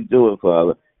 whatever she's doing,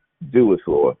 Father, do it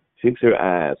for her. Fix her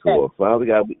eyes for her. Father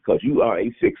God, because you are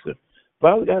a fixer.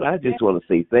 Father God, I just want to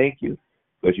say thank you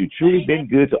because you've truly been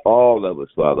good to all of us,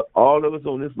 Father. All of us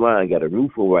on this line got a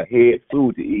roof over our head,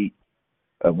 food to eat,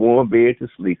 a warm bed to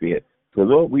sleep in. So,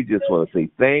 Lord, we just want to say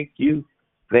thank you,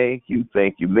 thank you,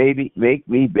 thank you. Maybe make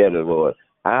me better, Lord.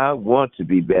 I want to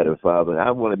be better, Father.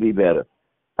 I want to be better.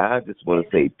 I just want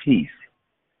to say peace.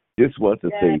 Just want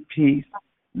to say peace.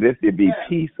 Let there be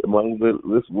peace among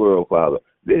this world, Father.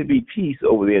 Let there be peace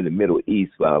over there in the Middle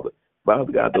East, Father.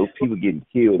 Father God, those people getting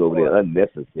killed over there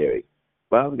unnecessary.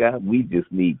 Father God, we just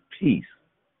need peace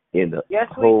in the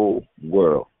whole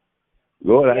world.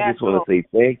 Lord, I just want to say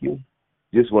thank you.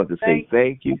 Just want to say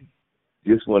thank you.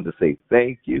 Just want to say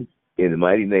thank you in the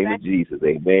mighty name of Jesus.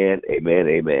 Amen, amen,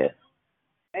 amen.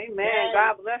 Amen.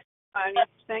 God bless you, honey.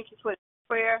 Thank you for the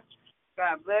prayer.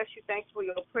 God bless you. Thanks for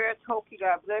your prayer, Toki.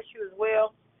 God bless you as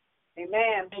well.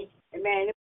 Amen.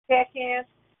 Amen. Check-ins,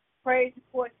 praise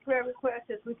reports, prayer requests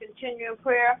as we continue in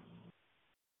prayer.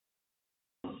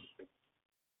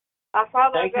 Our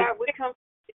Father God, we come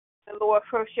to the Lord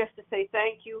first just to say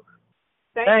thank you.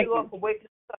 Thank you, Lord, for waking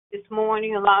us up this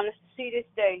morning, allowing us to see this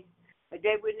day, a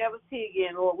day we'll never see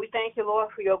again, Lord. We thank you,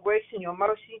 Lord, for your grace and your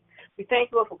mercy. We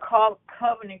thank you, Lord, for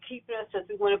covering and keeping us as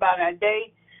we went about our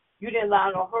day. You didn't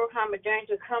allow no hurt, harm, or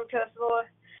danger to come to us, Lord.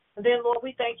 And then, Lord,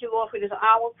 we thank you, Lord, for this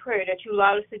hour of prayer that you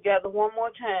allowed us together one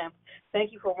more time.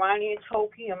 Thank you for Ronnie and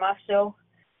Toki and myself.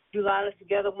 You allowed us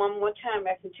together one more time.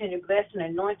 I continue blessing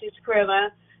and anoint this prayer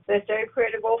line. Bless every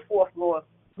prayer to go forth, Lord.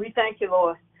 We thank you,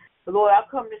 Lord. But Lord, I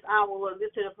come this hour, Lord,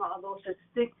 lifting up all those that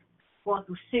are sick, going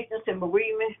through sickness and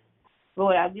bereavement.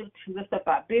 Lord, I lift up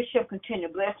our bishop,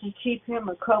 continue blessing, keep him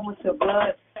and cover with your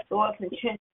blood. Lord,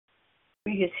 continue to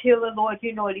be his healer, Lord.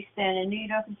 You know what he's standing in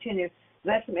need of. Continue to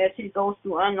bless him as he goes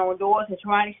through unknown doors. As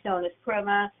Ronnie still on this prayer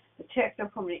line, protect him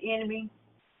from the enemy.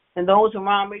 And those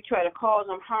around me try to cause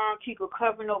him harm, keep a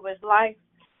covering over his life.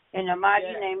 In the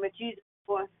mighty name of Jesus,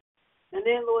 Lord. And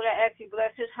then, Lord, I ask you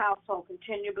bless his household.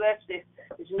 Continue to bless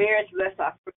his marriage. Bless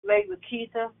our first lady,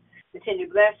 Lakeitha. Continue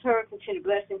to bless her. Continue to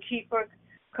bless and keep her.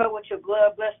 Cover with your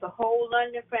blood. Bless the whole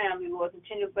London family, Lord.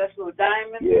 Continue to bless Lord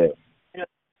Diamond.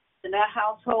 In that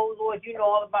household, Lord, you know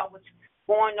all about what's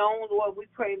going on, Lord.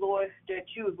 We pray, Lord, that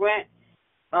you would grant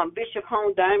Bishop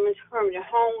Home Diamond's permanent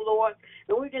home, Lord.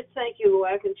 And we just thank you,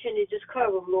 Lord. I continue to just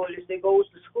cover them, Lord, as they go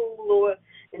to school, Lord.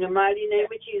 In the mighty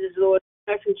name of Jesus, Lord.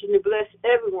 I continue to bless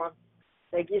everyone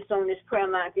that gets on this prayer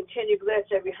line. Continue to bless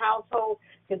every household.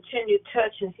 Continue to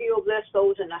touch and heal. Bless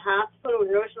those in the hospital,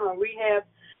 nursing home, rehab,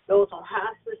 those on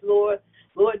hospice, Lord.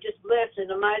 Lord, just bless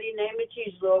in the mighty name of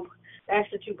Jesus, Lord. I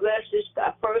ask that you bless this,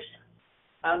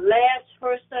 our last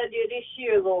first Sunday of this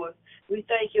year, Lord. We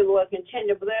thank you, Lord.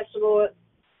 Continue to bless, Lord.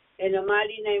 In the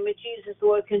mighty name of Jesus,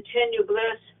 Lord. Continue to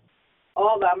bless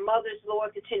all our mothers,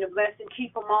 Lord. Continue to bless and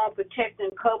keep them all, protect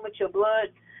and cover with your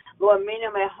blood. Lord, many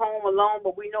of them at home alone,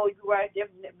 but we know you right there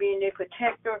being their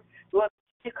protector. Lord,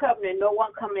 you're covering no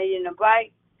one coming in to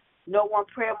bite, no one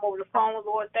prayer over the phone,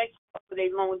 Lord. Thank you for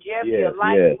their longevity of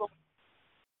life, Lord.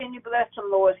 Can you bless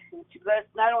them, Lord? Bless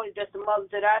not only just the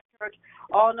mothers at our church,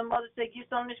 all the mothers that get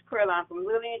on this prayer line from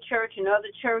Lillian Church and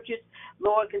other churches.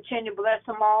 Lord, continue to bless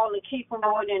them all and keep them,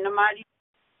 Lord, in the mighty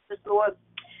name, Lord.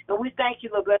 And we thank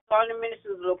you, Lord. Bless all the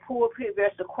ministers of the pulpit,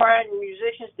 bless the choir and the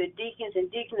musicians, the deacons and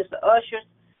deaconess, the ushers,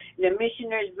 the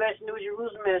missionaries. Bless New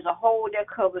Jerusalem as a whole that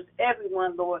covers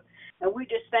everyone, Lord. And we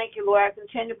just thank you, Lord. I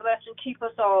continue to bless and keep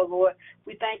us all, Lord.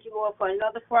 We thank you, Lord, for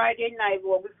another Friday night,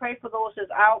 Lord. We pray for those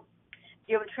that's out.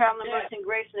 Give them traveling mercy and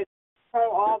grace, and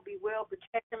all be well.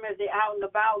 Protect them as they're out and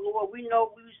about, Lord. We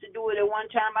know we used to do it at one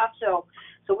time ourselves,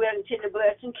 so we have to continue to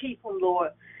bless and keep them,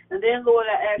 Lord. And then, Lord,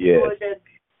 I ask, Lord, that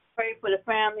pray for the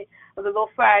family of the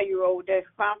little 5-year-old that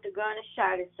found the gun and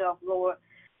shot itself, Lord.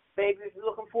 Baby,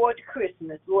 looking forward to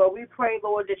Christmas, Lord. We pray,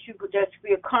 Lord, that you could just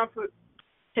be a comfort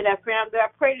to that family.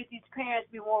 I pray that these parents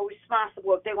be more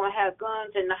responsible if they're going to have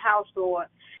guns in the house,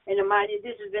 Lord. And the mighty,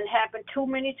 this has been happening too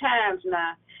many times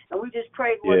now. And we just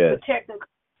pray, Lord, to protect and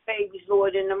babies,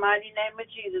 Lord, in the mighty name of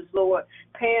Jesus, Lord.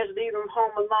 Parents leave them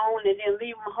home alone and then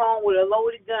leave them home with a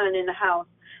loaded gun in the house.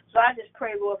 So I just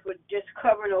pray, Lord, for just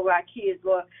covering over our kids,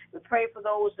 Lord. We pray for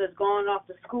those that's going off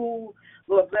to school.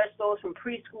 Lord, bless those from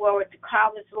preschool or to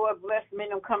college, Lord. Bless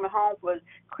them coming home for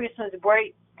Christmas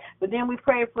break. But then we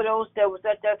pray for those that was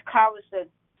at that college that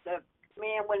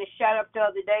man when it shot up the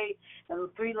other day and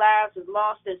 3 lives was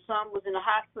lost and some was in the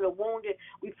hospital wounded.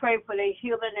 We pray for their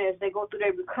healing as they go through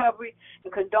their recovery and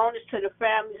condolences to the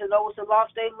families of those who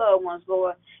lost their loved ones,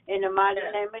 Lord. In the mighty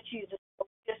name of Jesus.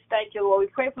 Just thank you, Lord. We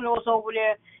pray for those over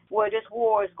there where this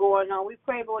war is going on. We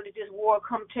pray, Lord, that this war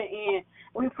come to an end.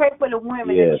 We pray for the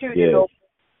women and children Lord,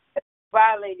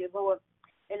 violated, Lord.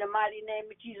 In the mighty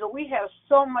name of Jesus. We have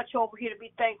so much over here to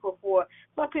be thankful for.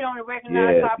 Some people don't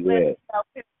recognize how blessed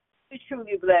we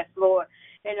truly blessed, Lord.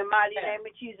 In the mighty name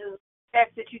of Jesus, we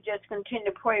ask that you just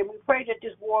continue to pray. We pray that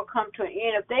this war come to an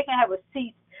end. If they can have a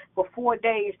cease for 4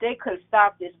 days, they could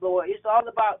stop this, Lord. It's all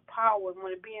about power and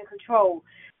want to be in control.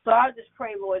 So I just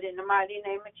pray, Lord, in the mighty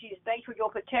name of Jesus. Thanks for your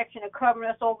protection and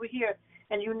covering us over here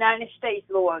in the United States,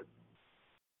 Lord.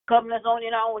 Covering us on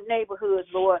in our own neighborhoods,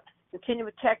 Lord. Continue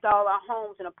to protect all our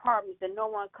homes and apartments that no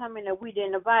one come in that we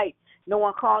didn't invite. No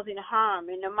one causing harm.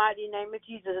 In the mighty name of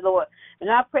Jesus, Lord. And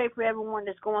I pray for everyone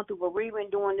that's going through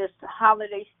bereavement during this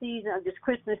holiday season, this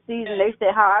Christmas season. They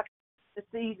say how the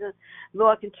season,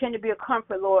 Lord, continue to be a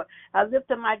comfort, Lord. I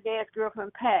lift up my dad's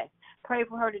girlfriend, Pat. Pray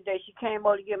for her today. She came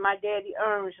over to get my daddy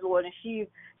urns, Lord, and she,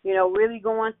 really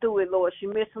going through it, Lord. She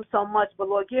missed him so much, but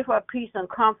Lord, give her peace and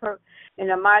comfort in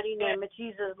the mighty name of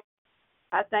Jesus.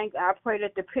 I pray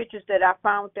that the pictures that I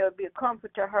found there would be a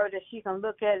comfort to her that she can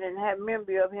look at and have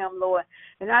memory of him, Lord.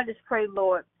 And I just pray,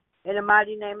 Lord, in the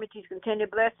mighty name of Jesus, continue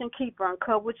to bless and keep her and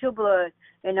cover with your blood.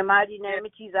 In the mighty name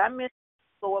of Jesus, I miss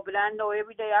Lord, but I know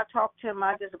every day I talk to him,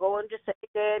 I just go and just say,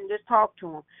 Dad, and just talk to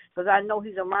him. Because I know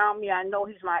he's around me. I know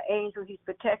he's my angel. He's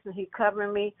protecting. He's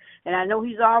covering me. And I know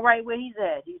he's all right where he's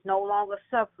at. He's no longer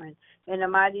suffering. In the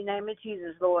mighty name of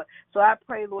Jesus, Lord. So I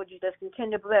pray, Lord, you just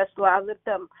continue to bless. Lord, I lift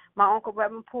up my Uncle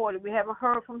Reverend Porter. We haven't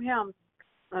heard from him.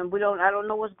 And I don't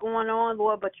know what's going on,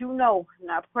 Lord, but you know.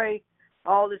 And I pray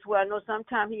all is well. I know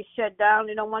sometimes he's shut down.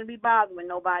 They don't want to be bothered with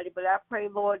nobody. But I pray,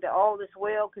 Lord, that all is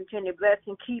well. Continue to bless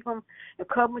and keep him and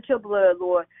cover with your blood,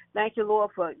 Lord. Thank you,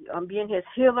 Lord, for being his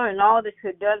healer and all that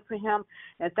you've done for him.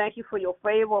 And thank you for your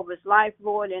favor over his life,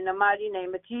 Lord. In the mighty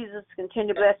name of Jesus,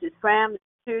 continue to bless his family,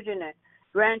 children, and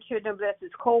grandchildren. Bless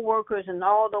his co-workers and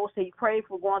all those that he prayed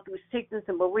for going through sickness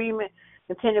and bereavement.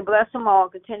 Continue to bless them all.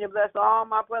 Continue to bless all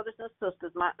my brothers and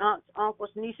sisters, my aunts, uncles,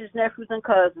 nieces, nephews, and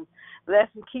cousins. Bless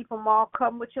and keep them all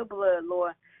covered with your blood,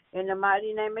 Lord. In the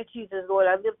mighty name of Jesus, Lord,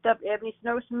 I lift up Ebony's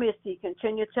nurse, Misty.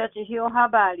 Continue to touch and heal her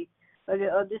body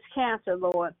of this cancer,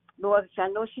 Lord. Lord, I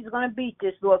know she's going to beat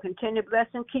this, Lord. Continue to bless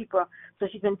and keep her so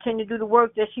she continue to do the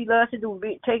work that she loves to do,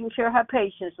 taking care of her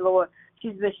patients, Lord.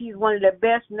 She's one of the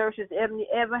best nurses Ebony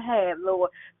ever had,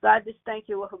 Lord. So I just thank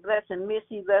you for blessing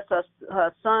Missy, bless her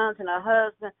sons and her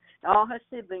husband, and all her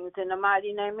siblings in the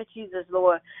mighty name of Jesus,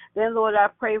 Lord. Then, Lord, I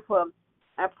pray for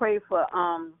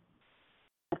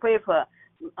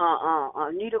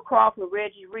Anita Crawford,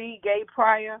 Reggie Reed, Gay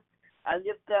Pryor. I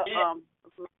lift up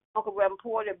Uncle Reverend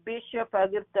Porter, Bishop. I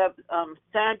lift up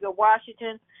Sandra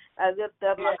Washington. I lift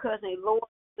up my cousin Lord.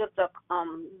 I lift up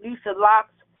Lisa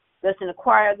Locks. That's in the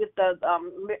choir. I lift up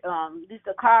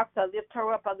Lisa Cox. I lift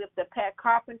her up. I lift up Pat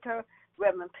Carpenter,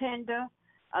 Reverend Pender.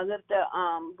 I lift up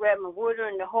Reverend Wooder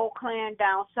and the whole clan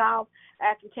down south.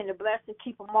 I continue to bless and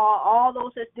keep them all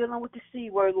those that's dealing with the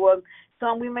C word, Lord.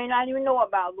 some we may not even know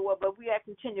about, Lord, but we have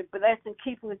to continue to bless and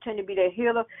keep them, continue to be their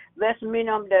healer. Bless many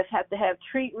of them that have to have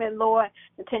treatment, Lord.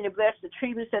 Continue to bless the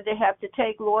treatments that they have to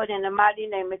take, Lord, in the mighty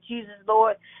name of Jesus,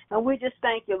 Lord. And we just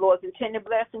thank you, Lord. Continue to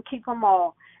bless and keep them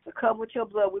all and cover with your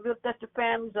blood. We lift up the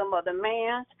families of Mother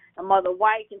Mans and Mother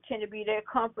White. Continue to be their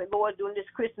comfort, Lord, during this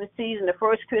Christmas season, the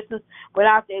first Christmas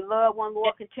without their loved one,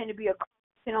 Lord. Continue to be a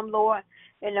comfort to them, Lord,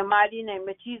 in the mighty name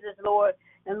of Jesus, Lord.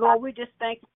 And, Lord, we just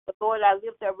thank you, Lord. I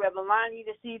lift up Reverend Lonnie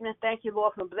this evening. Thank you,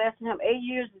 Lord, for blessing him. 8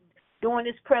 years doing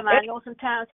this prayer line. I know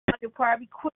sometimes you probably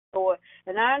quit, Lord,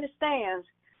 and I understand.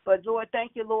 But, Lord,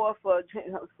 thank you, Lord, for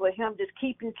him just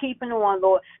keeping on,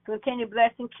 Lord. Continue to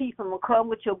bless and keep him and come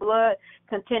with your blood.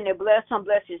 Continue to bless him,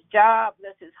 bless his job,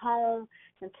 bless his home.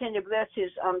 Continue to bless his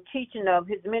teaching of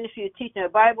his ministry, teaching a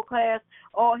Bible class.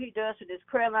 All he does with his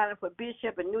prayer line for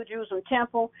Bishop and New Jerusalem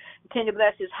Temple. Continue to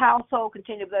bless his household.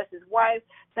 Continue to bless his wife.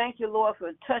 Thank you, Lord,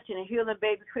 for touching and healing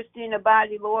baby Christina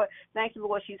body, Lord. Thank you,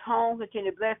 Lord, she's home.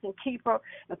 Continue to bless and keep her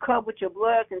and cover with your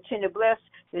blood. Continue to bless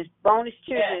his bonus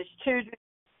children, his children,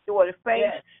 his daughter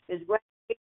Faith, his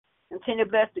grandbaby. Continue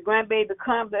to bless the grandbaby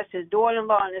come, bless his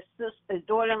daughter-in-law and his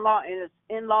daughter-in-law and his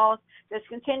in-laws. Just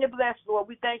continue to bless, Lord.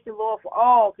 We thank you, Lord, for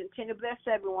all. Continue to bless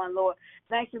everyone, Lord.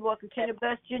 Thank you, Lord. Continue to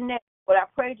bless Jeanette. But I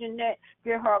pray Jeanette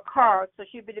get her a car so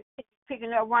she'll be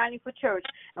picking up Ronnie for church.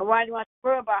 And Ronnie wants to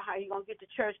worry about how he's going to get to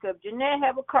church. Because if Jeanette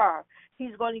have a car,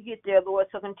 he's going to get there, Lord.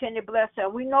 So continue to bless her.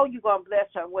 And we know you're going to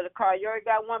bless her with a car. You already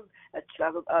got one,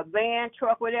 a van,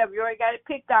 truck, whatever. You already got it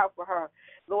picked out for her,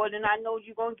 Lord. And I know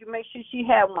you're going to make sure she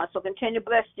have one. So continue to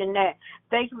bless Jeanette.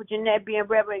 Thank you for Jeanette being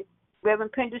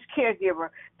Reverend Pender's caregiver.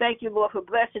 Thank you, Lord, for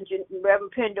blessing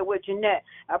Reverend Pender with Jeanette.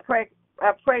 I pray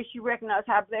she recognizes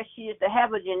how blessed she is to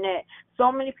have a Jeanette.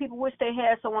 So many people wish they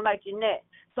had someone like Jeanette.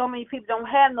 So many people don't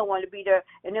have no one to be there.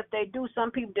 And if they do,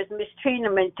 some people just mistreat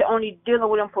them and only dealing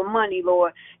with them for money,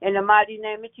 Lord. In the mighty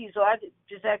name of Jesus, so I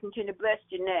just ask you to bless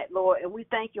Jeanette, Lord. And we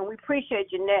thank you and we appreciate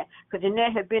Jeanette because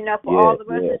Jeanette has been there for all of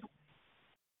us.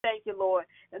 Thank you, Lord.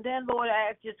 And then, Lord,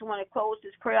 I just want to close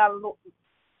this prayer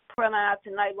line out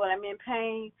tonight, Lord. I'm in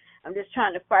pain. I'm just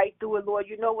trying to fight through it, Lord.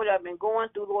 You know what I've been going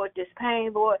through, Lord, this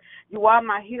pain, Lord. You are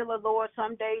my healer, Lord.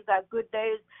 Some days are good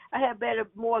days. I have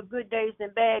more good days than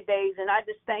bad days, and I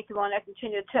just thank you, Lord. I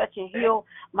continue to touch and heal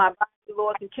my body,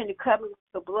 Lord. Continue to cover me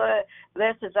with the blood.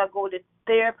 Bless as I go to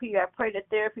therapy. I pray that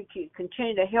therapy can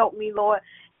continue to help me, Lord.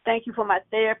 Thank you for my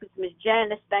therapist, Miss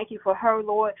Janice. Thank you for her,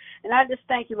 Lord. And I just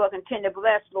thank you, Lord. Continue to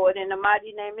bless, Lord. In the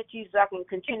mighty name of Jesus, I can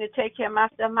continue to take care of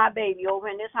myself, my baby, over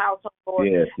in this household, Lord.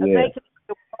 Thank you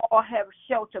for all have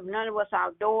shelter. None of us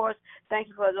outdoors. Thank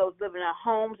you for those living in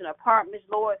homes and apartments,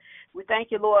 Lord. We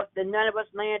thank you, Lord, that none of us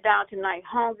laying down tonight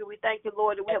hungry. We thank you,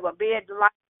 Lord, that we have a bed to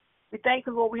lie. We thank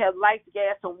you, Lord, we have lights,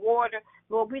 gas, and water.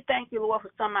 Lord, we thank you, Lord,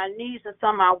 for some of our needs and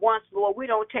some of our wants, Lord. We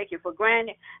don't take it for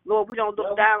granted. Lord, we don't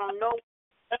look down on no one.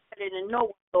 And no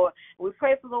one, Lord. We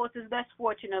pray for those that's less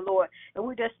fortunate, Lord. And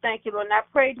we just thank you, Lord. And I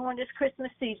pray during this Christmas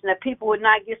season that people would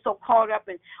not get so caught up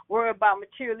and worry about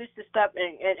materialistic stuff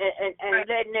and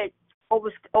letting it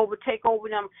overtake over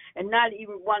them and not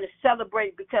even want to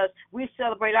celebrate because we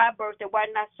celebrate our birthday. Why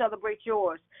not celebrate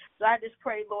yours? So I just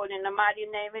pray, Lord, in the mighty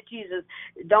name of Jesus,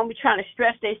 don't be trying to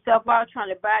stress themselves out,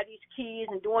 trying to buy these keys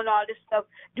and doing all this stuff.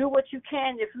 Do what you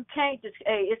can. If you can't,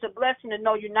 it's a blessing to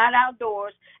know you're not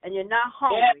outdoors and you're not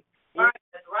hungry. Yes,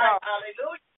 that's right.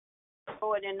 Hallelujah.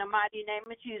 Lord, in the mighty name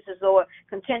of Jesus, Lord,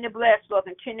 continue to bless, Lord,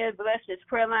 continue to bless this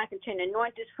prayer line, continue to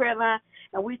anoint this prayer line,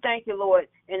 and we thank you, Lord,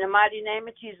 in the mighty name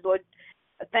of Jesus, Lord.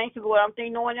 Thank you, Lord. I don't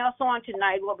think no one else on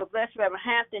tonight, Lord, but bless Reverend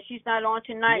Hampton. She's not on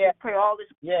tonight. We pray all this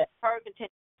her, continue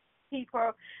to keep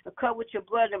her and cover with your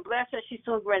blood and bless her. She's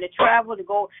soon going to travel to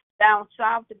go down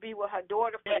south to be with her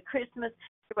daughter for the Christmas.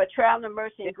 Give her traveling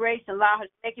mercy and grace and allow her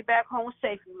to make it back home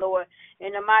safely, Lord.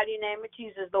 In the mighty name of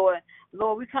Jesus, Lord.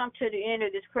 Lord, we come to the end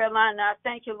of this prayer line. Now, I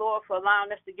thank you, Lord, for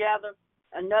allowing us to gather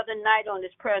another night on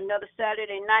this prayer, another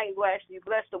Saturday night. We'll actually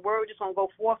bless the word. It's going to go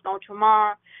forth on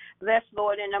tomorrow. Bless,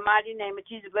 Lord, in the mighty name of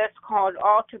Jesus. Bless, call the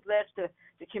altar. Bless the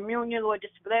communion, Lord.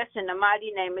 Just bless in the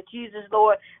mighty name of Jesus,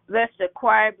 Lord. Bless the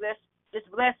choir. Just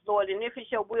bless, Lord. And if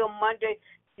it's your will, Monday,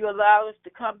 you allow us to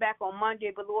come back on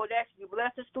Monday, but Lord, actually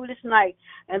bless us through this night.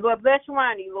 And Lord, bless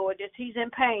Ronnie, Lord, that he's in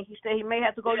pain. He said he may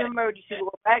have to go to emergency,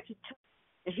 Lord, back to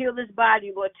heal his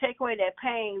body, Lord. Take away that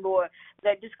pain, Lord,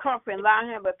 that discomfort, and allow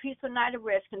him a peaceful night of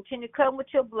rest. Continue to come with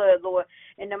your blood, Lord,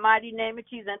 in the mighty name of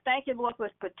Jesus. And thank you, Lord, for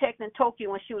protecting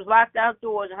Tokyo when she was locked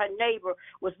outdoors and her neighbor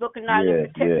was looking out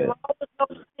and protecting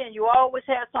her. You always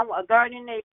have a guardian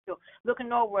neighbor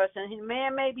looking over us. And his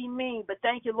man may be mean, but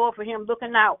thank you, Lord, for him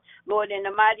looking out, Lord, in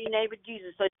the mighty name of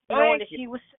Jesus. So knowing that she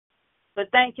was sick. But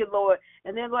thank you, Lord.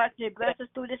 And then, Lord, bless us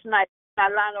through this night.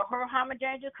 line of her harm and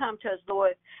danger come to us,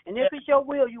 Lord. And if it's your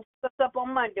will, you wake us up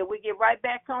on Monday. We get right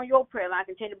back on your prayer line.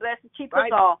 Continue to bless and keep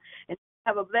us all. And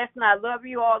have a blessed night. I love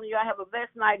you all, and y'all have a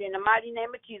blessed night in the mighty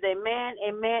name of Jesus. Amen,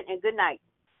 amen, and good night.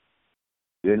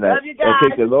 Good night. Love you guys.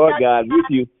 And take the Lord God with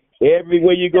you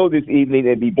everywhere you go this evening,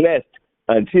 and be blessed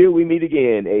until we meet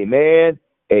again. Amen,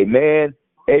 amen,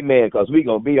 amen, because we're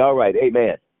going to be all right.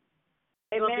 Amen.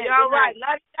 Amen. Be all right.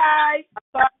 Love you guys.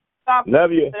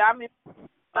 Love you.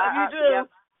 Love you too. Yeah.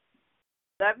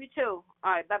 Love you too.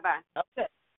 All right, bye-bye. Okay.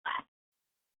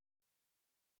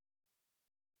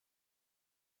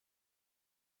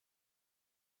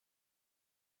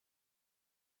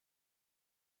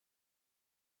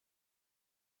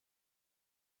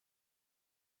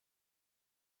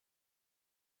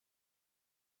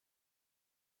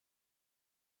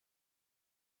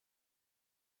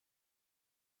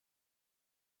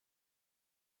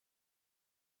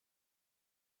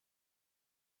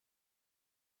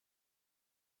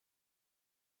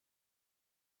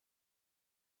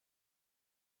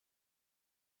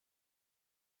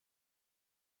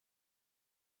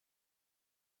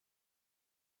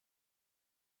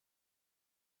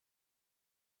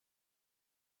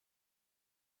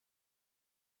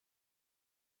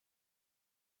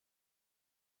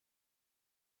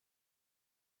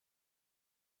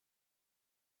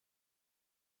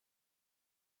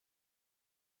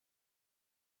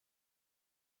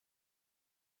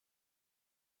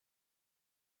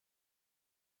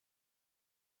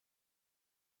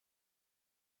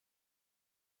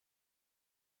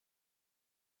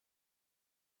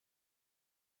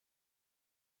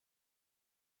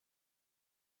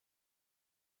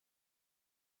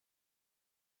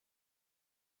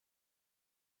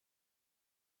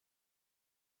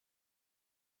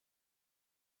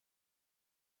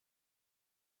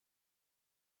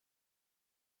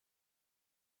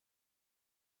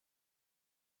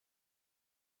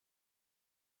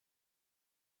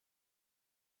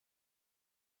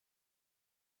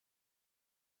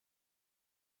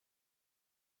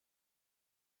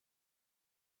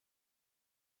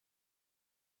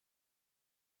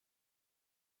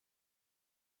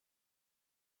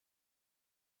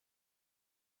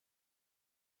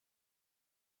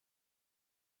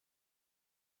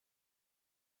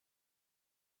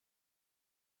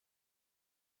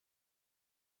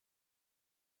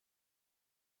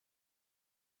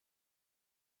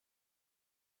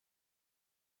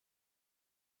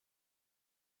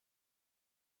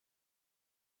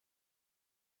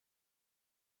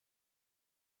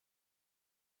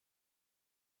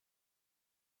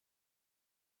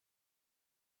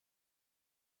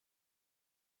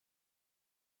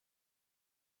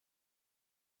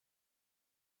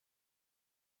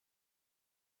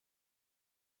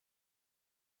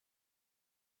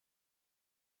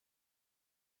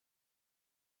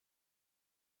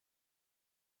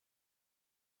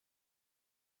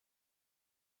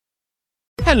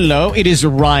 Hello, it is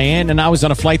Ryan, and I was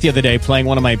on a flight the other day playing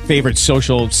one of my favorite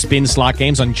social spin slot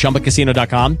games on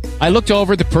ChumbaCasino.com. I looked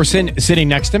over at the person sitting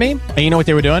next to me, and you know what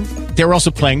they were doing? They were also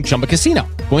playing Chumba Casino.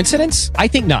 Coincidence? I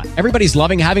think not. Everybody's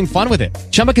loving having fun with it.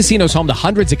 Chumba Casino is home to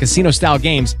hundreds of casino-style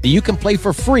games that you can play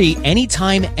for free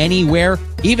anytime, anywhere,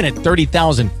 even at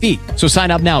 30,000 feet. So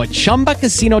sign up now at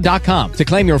ChumbaCasino.com to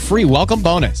claim your free welcome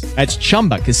bonus. That's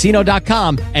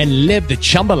ChumbaCasino.com and live the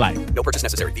Chumba life. No purchase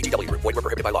necessary. VGW. Void where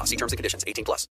prohibited by law. See terms and conditions. 18+.